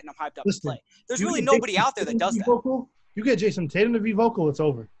ready, getting them hyped up to play. There's really nobody out there that does that. Vocal, you get Jason Tatum to be vocal, it's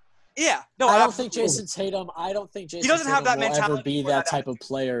over. Yeah. No, I don't think Jason Tatum he doesn't have that mentality. Ever be that type of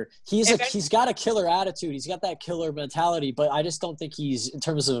player. He's got a killer attitude. He's got that killer mentality, but I just don't think he's, in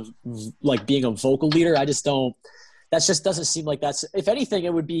terms of like being a vocal leader, I just don't. That just doesn't seem like that's – if anything,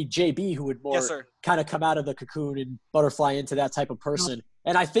 it would be JB who would more kind of come out of the cocoon and butterfly into that type of person.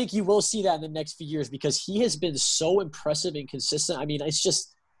 And I think you will see that in the next few years because he has been so impressive and consistent. I mean, it's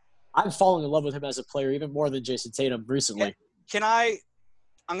just – I'm falling in love with him as a player even more than Jason Tatum recently. I'm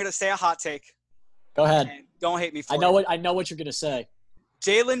going to say a hot take. Go ahead. Don't hate me for it. I know what you're going to say.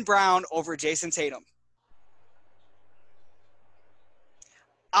 Jaylen Brown over Jason Tatum.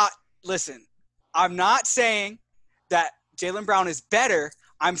 Listen, I'm not saying – that Jaylen Brown is better.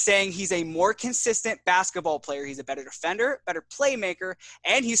 I'm saying he's a more consistent basketball player. He's a better defender, better playmaker,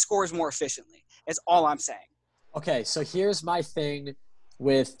 and he scores more efficiently. That's all I'm saying. Okay, so here's my thing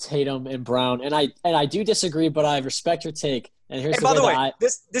with Tatum and Brown, and I do disagree, but I respect your take. And here's By the way,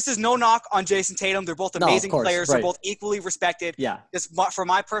 this is no knock on Jason Tatum. They're both amazing players. Right. They're both equally respected. Yeah. For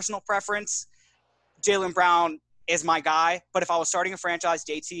my personal preference, Jaylen Brown is my guy. But if I was starting a franchise,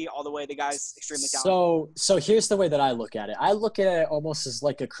 JT all the way, the guy's extremely talented. So here's the way that I look at it. I look at it almost as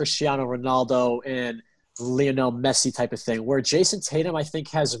like a Cristiano Ronaldo and Lionel Messi type of thing, where Jason Tatum, I think,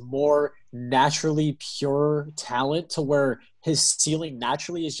 has more naturally pure talent to where his ceiling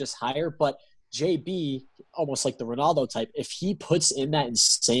naturally is just higher. But JB, almost like the Ronaldo type, if he puts in that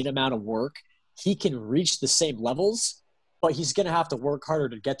insane amount of work, he can reach the same levels, but he's going to have to work harder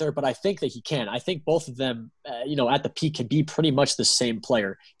to get there. But I think that he can. I think both of them, at the peak can be pretty much the same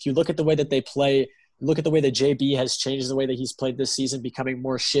player. If you look at the way that they play, look at the way that JB has changed the way that he's played this season, becoming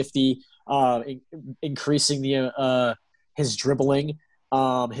more shifty, increasing his dribbling.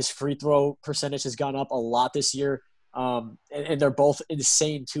 His free throw percentage has gone up a lot this year. And they're both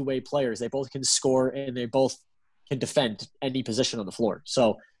insane two-way players. They both can score and they both can defend any position on the floor.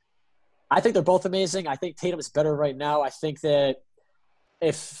 So I think they're both amazing. I think Tatum is better right now. I think that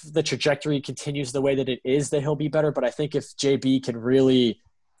if the trajectory continues the way that it is, that he'll be better. But I think if JB can really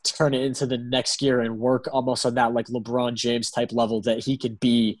turn it into the next gear and work almost on that like LeBron James type level, that he could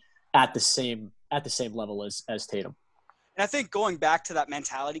be at the same level as Tatum. And I think going back to that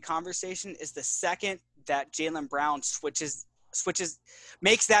mentality conversation is the second that Jaylen Brown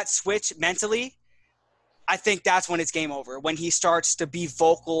makes that switch mentally, I think that's when it's game over, when he starts to be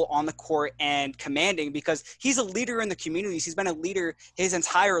vocal on the court and commanding, because he's a leader in the communities. He's been a leader his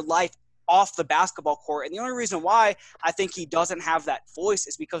entire life off the basketball court. And the only reason why I think he doesn't have that voice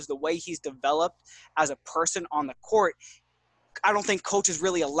is because the way he's developed as a person on the court. I don't think coaches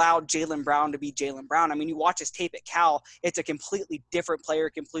really allowed Jaylen Brown to be Jaylen Brown. I mean, you watch his tape at Cal, it's a completely different player,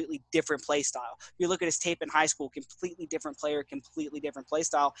 completely different play style. You look at his tape in high school, completely different player, completely different play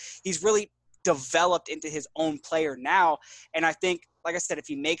style. He's really developed into his own player now. And I think, like I said, if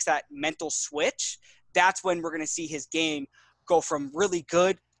he makes that mental switch, that's when we're going to see his game go from really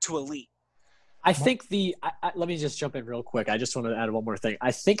good to elite. I think let me just jump in real quick. I just want to add one more thing.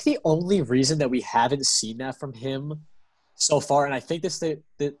 I think the only reason that we haven't seen that from him so far, and I think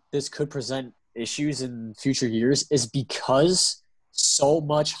this could present issues in future years, is because so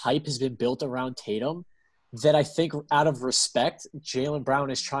much hype has been built around Tatum that I think out of respect, Jaylen Brown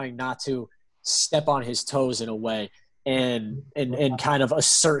is trying not to step on his toes in a way and kind of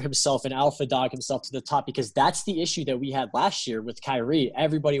assert himself and alpha dog himself to the top, because that's the issue that we had last year with Kyrie.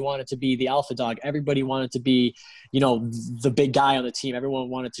 Everybody wanted to be the alpha dog. Everybody wanted to be, the big guy on the team. Everyone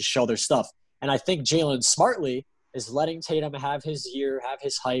wanted to show their stuff. And I think Jaylen smartly is letting Tatum have his year, have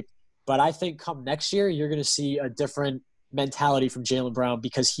his hype. But I think come next year, you're going to see a different mentality from Jaylen Brown,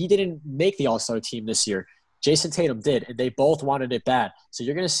 because he didn't make the All-Star team this year. Jason Tatum did, and they both wanted it bad. So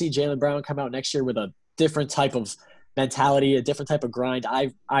you're going to see Jaylen Brown come out next year with a different type of mentality, a different type of grind.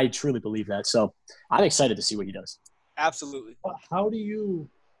 I truly believe that. So I'm excited to see what he does. Absolutely. How do you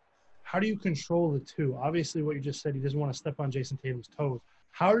control the two? Obviously, what you just said, he doesn't want to step on Jason Tatum's toes.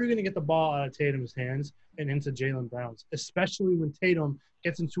 How are you going to get the ball out of Tatum's hands and into Jaylen Brown's, especially when Tatum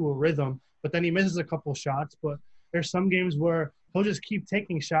gets into a rhythm, but then he misses a couple shots? But there's some games where he'll just keep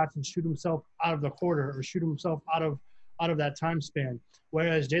taking shots and shoot himself out of the quarter or shoot himself out of that time span.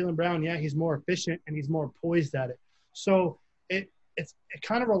 Whereas Jaylen Brown, he's more efficient and he's more poised at it. So it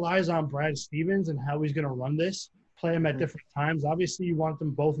kind of relies on Brad Stevens and how he's going to run this, play him at different times. Obviously, you want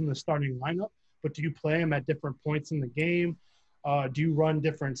them both in the starting lineup, but do you play them at different points in the game? Do you run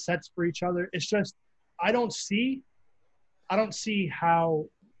different sets for each other? It's just I don't see how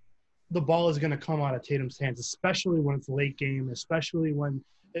the ball is going to come out of Tatum's hands, especially when it's late game, especially when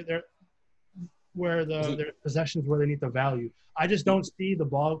they're possessions where they need the value. I just don't see the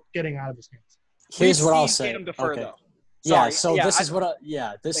ball getting out of his hands. Here's what I'll say. Tatum defer, okay. Though.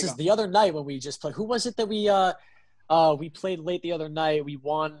 This is the other night when we just played. Who was it that we played late the other night? We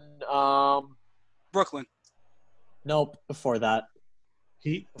won. Brooklyn. Nope, before that.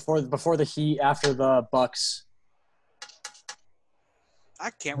 Heat? Before the Heat, after the Bucks. I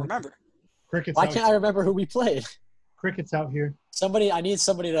can't remember. Cricket's Why can't I remember who we played? Cricket's out here. I need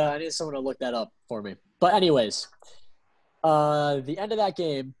someone to look that up for me. But anyways, the end of that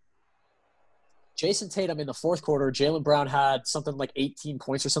game, Jason Tatum in the fourth quarter, Jaylen Brown had something like 18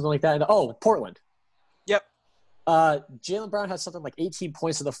 points or something like that. Portland. Yep. Jaylen Brown had something like 18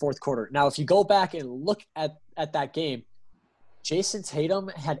 points in the fourth quarter. Now, if you go back and look at that game, Jason Tatum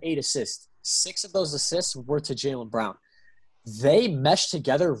had 8 assists. 6 of those assists were to Jaylen Brown. they mesh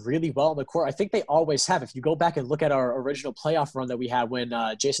together really well on the court. I think they always have. If you go back and look at our original playoff run that we had when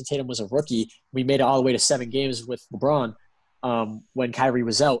Jason Tatum was a rookie, we made it all the way to 7 games with LeBron when Kyrie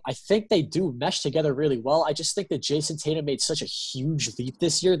was out. I think they do mesh together really well. I just think that Jason Tatum made such a huge leap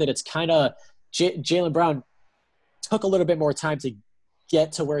this year that it's kind of Jaylen Brown took a little bit more time to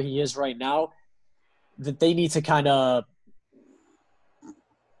get to where he is right now, that they need to kind of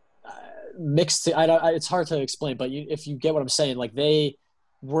it's hard to explain, but if you get what I'm saying, like they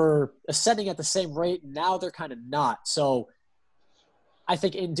were ascending at the same rate. Now they're kind of not. So I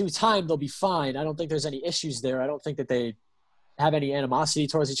think in due time, they'll be fine. I don't think there's any issues there. I don't think that they have any animosity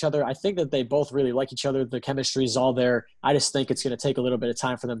towards each other. I think that they both really like each other. The chemistry is all there. I just think it's going to take a little bit of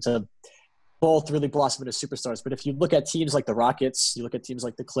time for them to both really blossom into superstars. But if you look at teams like the Rockets, you look at teams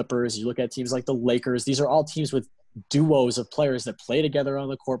like the Clippers, you look at teams like the Lakers, these are all teams with duos of players that play together on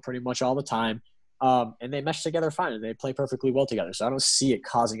the court pretty much all the time. And they mesh together fine, and they play perfectly well together. So I don't see it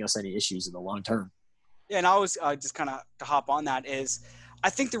causing us any issues in the long term. Yeah, and I was just kind of to hop on that is I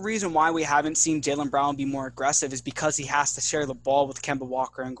think the reason why we haven't seen Jaylen Brown be more aggressive is because he has to share the ball with Kemba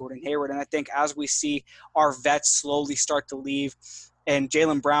Walker and Gordon Hayward. And I think as we see our vets slowly start to leave and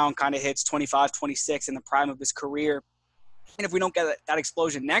Jaylen Brown kind of hits 25, 26 in the prime of his career, and if we don't get that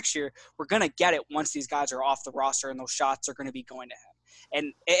explosion next year, we're going to get it once these guys are off the roster and those shots are going to be going to him.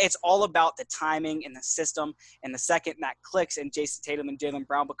 And it's all about the timing and the system. And the second that clicks and Jason Tatum and Jaylen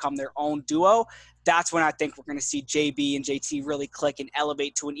Brown become their own duo, that's when I think we're going to see JB and JT really click and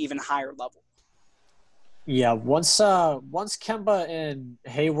elevate to an even higher level. Yeah, once Kemba and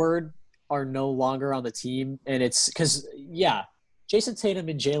Hayward are no longer on the team, and it's because, yeah, Jason Tatum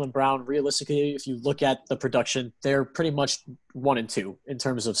and Jaylen Brown, realistically, if you look at the production, they're pretty much 1 and 2 in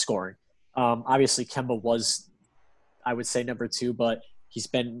terms of scoring. Obviously, Kemba was, I would say, number 2, but he's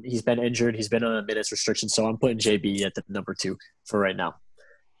been injured. He's been on a minutes restriction, so I'm putting JB at the number 2 for right now.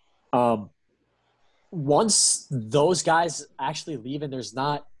 Once those guys actually leave and there's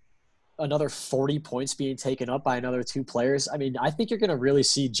not another 40 points being taken up by another 2 players, I mean, I think you're going to really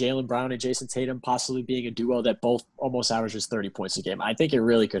see Jaylen Brown and Jason Tatum possibly being a duo that both almost averages 30 points a game. I think it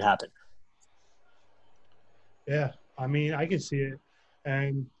really could happen. Yeah, I mean, I can see it.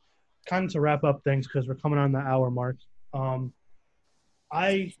 And kind of to wrap up things because we're coming on the hour mark. One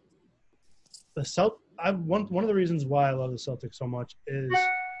of the reasons why I love the Celtics so much is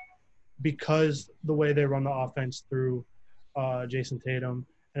because the way they run the offense through Jason Tatum.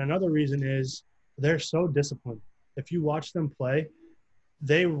 And another reason is they're so disciplined. If you watch them play,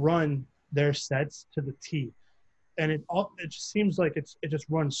 they run their sets to the T. And it just seems like it just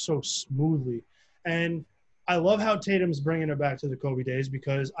runs so smoothly. And I love how Tatum's bringing it back to the Kobe days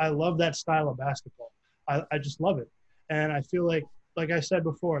because I love that style of basketball. I just love it. And I feel like I said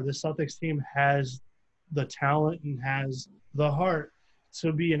before, the Celtics team has the talent and has the heart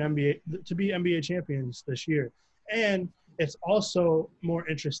to be NBA champions this year. And it's also more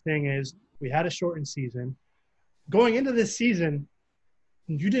interesting is we had a shortened season. Going into this season,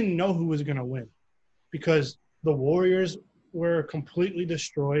 you didn't know who was going to win because the Warriors were completely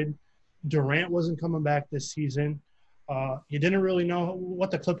destroyed. Durant wasn't coming back this season. You didn't really know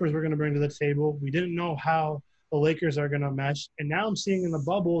what the Clippers were going to bring to the table. We didn't know how the Lakers are going to mesh. And now I'm seeing in the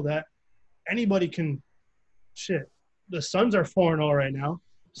bubble that anybody can – shit. The Suns are 4-0 right now.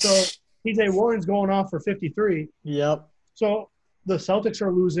 So TJ Warren's going off for 53. Yep. So the Celtics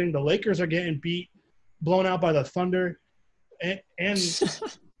are losing. The Lakers are getting beat, blown out by the Thunder. And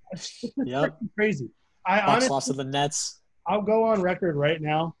it's yep. crazy. Bucks honestly lost to the Nets. I'll go on record right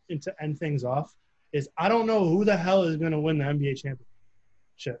now and to end things off is I don't know who the hell is going to win the NBA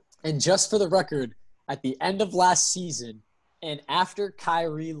championship. And just for the record, at the end of last season and after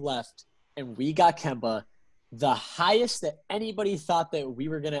Kyrie left and we got Kemba, the highest that anybody thought that we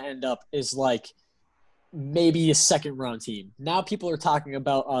were going to end up is like maybe a second-round team. Now people are talking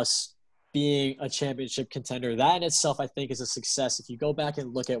about us being a championship contender. That in itself, I think, is a success. If you go back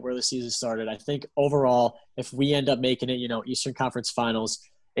and look at where the season started, I think overall, if we end up making it, Eastern Conference Finals,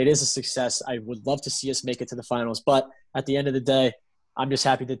 it is a success. I would love to see us make it to the finals. But at the end of the day, I'm just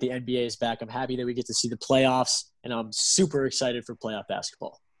happy that the NBA is back. I'm happy that we get to see the playoffs, and I'm super excited for playoff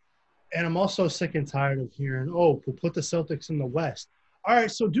basketball. And I'm also sick and tired of hearing, we'll put the Celtics in the West. All right,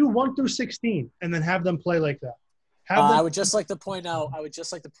 so do 1 through 16 and then have them play like that. I would just like to point out,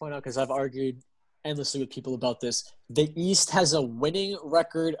 because I've argued endlessly with people about this, the East has a winning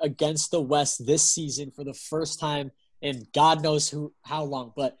record against the West this season for the first time in God knows how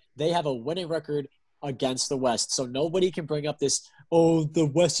long, but they have a winning record against the West. So nobody can bring up this, the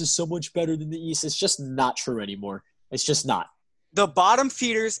West is so much better than the East. It's just not true anymore. It's just not. The bottom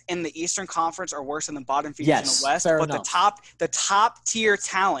feeders in the Eastern Conference are worse than the bottom feeders in the West. Fair But enough. the top tier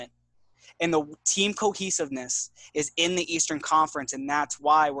talent and the team cohesiveness is in the Eastern Conference, and that's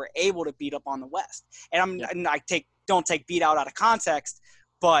why we're able to beat up on the West. And don't take beat out of context,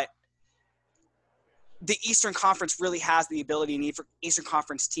 but the Eastern Conference really has the ability, and Eastern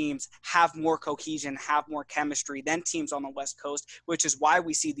Conference teams have more cohesion, have more chemistry than teams on the West Coast, which is why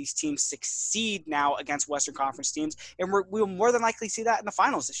we see these teams succeed now against Western Conference teams, and we'll more than likely see that in the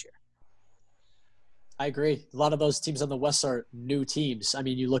finals this year. I agree. A lot of those teams on the West are new teams. I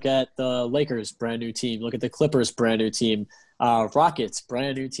mean, you look at the Lakers, brand new team. Look at the Clippers, brand new team. Rockets,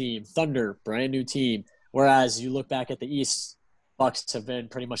 brand new team. Thunder, brand new team. Whereas you look back at the East, Bucks have been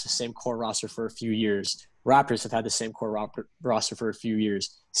pretty much the same core roster for a few years. Raptors have had the same core roster for a few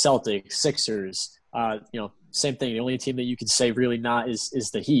years. Celtics, Sixers, same thing. The only team that you could say really not is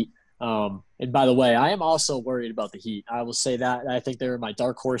the Heat. And by the way, I am also worried about the Heat. I will say that. I think they're my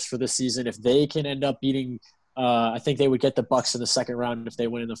dark horse for this season. If they can end up beating, I think they would get the Bucks in the second round if they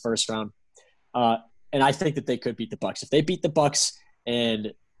win in the first round. And I think that they could beat the Bucks. If they beat the Bucks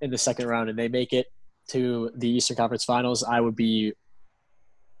and in the second round and they make it to the Eastern Conference Finals, I would be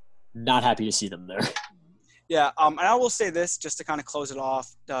not happy to see them there. Yeah, and I will say this just to kind of close it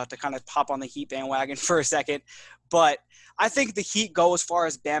off, to kind of hop on the Heat bandwagon for a second. But I think the Heat go as far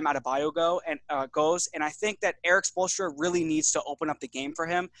as Bam Adebayo goes, and I think that Eric Spoelstra really needs to open up the game for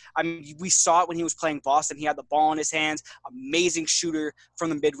him. I mean, we saw it when he was playing Boston. He had the ball in his hands, amazing shooter from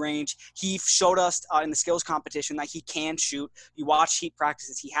the mid-range. He showed us in the skills competition that he can shoot. You watch Heat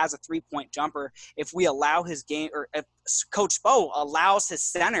practices, he has a three-point jumper. If we allow his game, or if Coach Spo allows his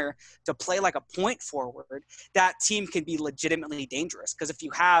center to play like a point forward, that team can be legitimately dangerous. Because if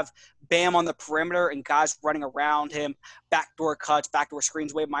you have Bam on the perimeter and guys running around him, backdoor cuts, backdoor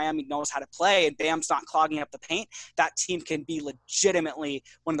screens, way Miami knows how to play, and Bam's not clogging up the paint, that team can be legitimately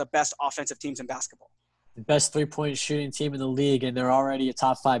one of the best offensive teams in basketball. The best three-point shooting team in the league, and they're already a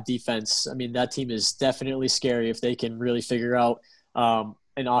top 5 defense. I mean, that team is definitely scary if they can really figure out an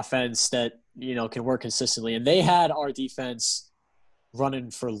offense that, can work consistently. And they had our defense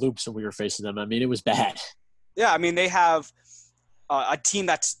running for loops when we were facing them. I mean, it was bad. Yeah, I mean, they have a team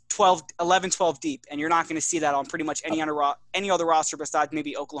that's 11, 12 deep, and you're not going to see that on pretty much any other roster besides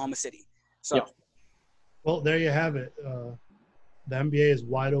maybe Oklahoma City. So, yep. Well, there you have it. The NBA is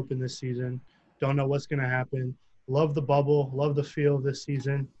wide open this season. Don't know what's going to happen. Love the bubble. Love the feel of this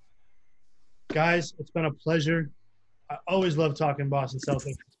season. Guys, it's been a pleasure. I always love talking Boston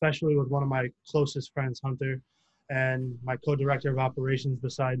Celtics, especially with one of my closest friends, Hunter, and my co-director of operations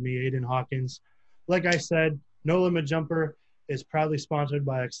beside me, Aiden Hawkins. Like I said, No Limit Jumper is proudly sponsored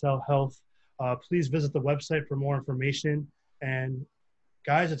by Excel Health. Please visit the website for more information. And,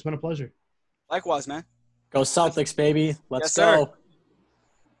 guys, it's been a pleasure. Likewise, man. Go Celtics, baby. Let's Yes, go. sir.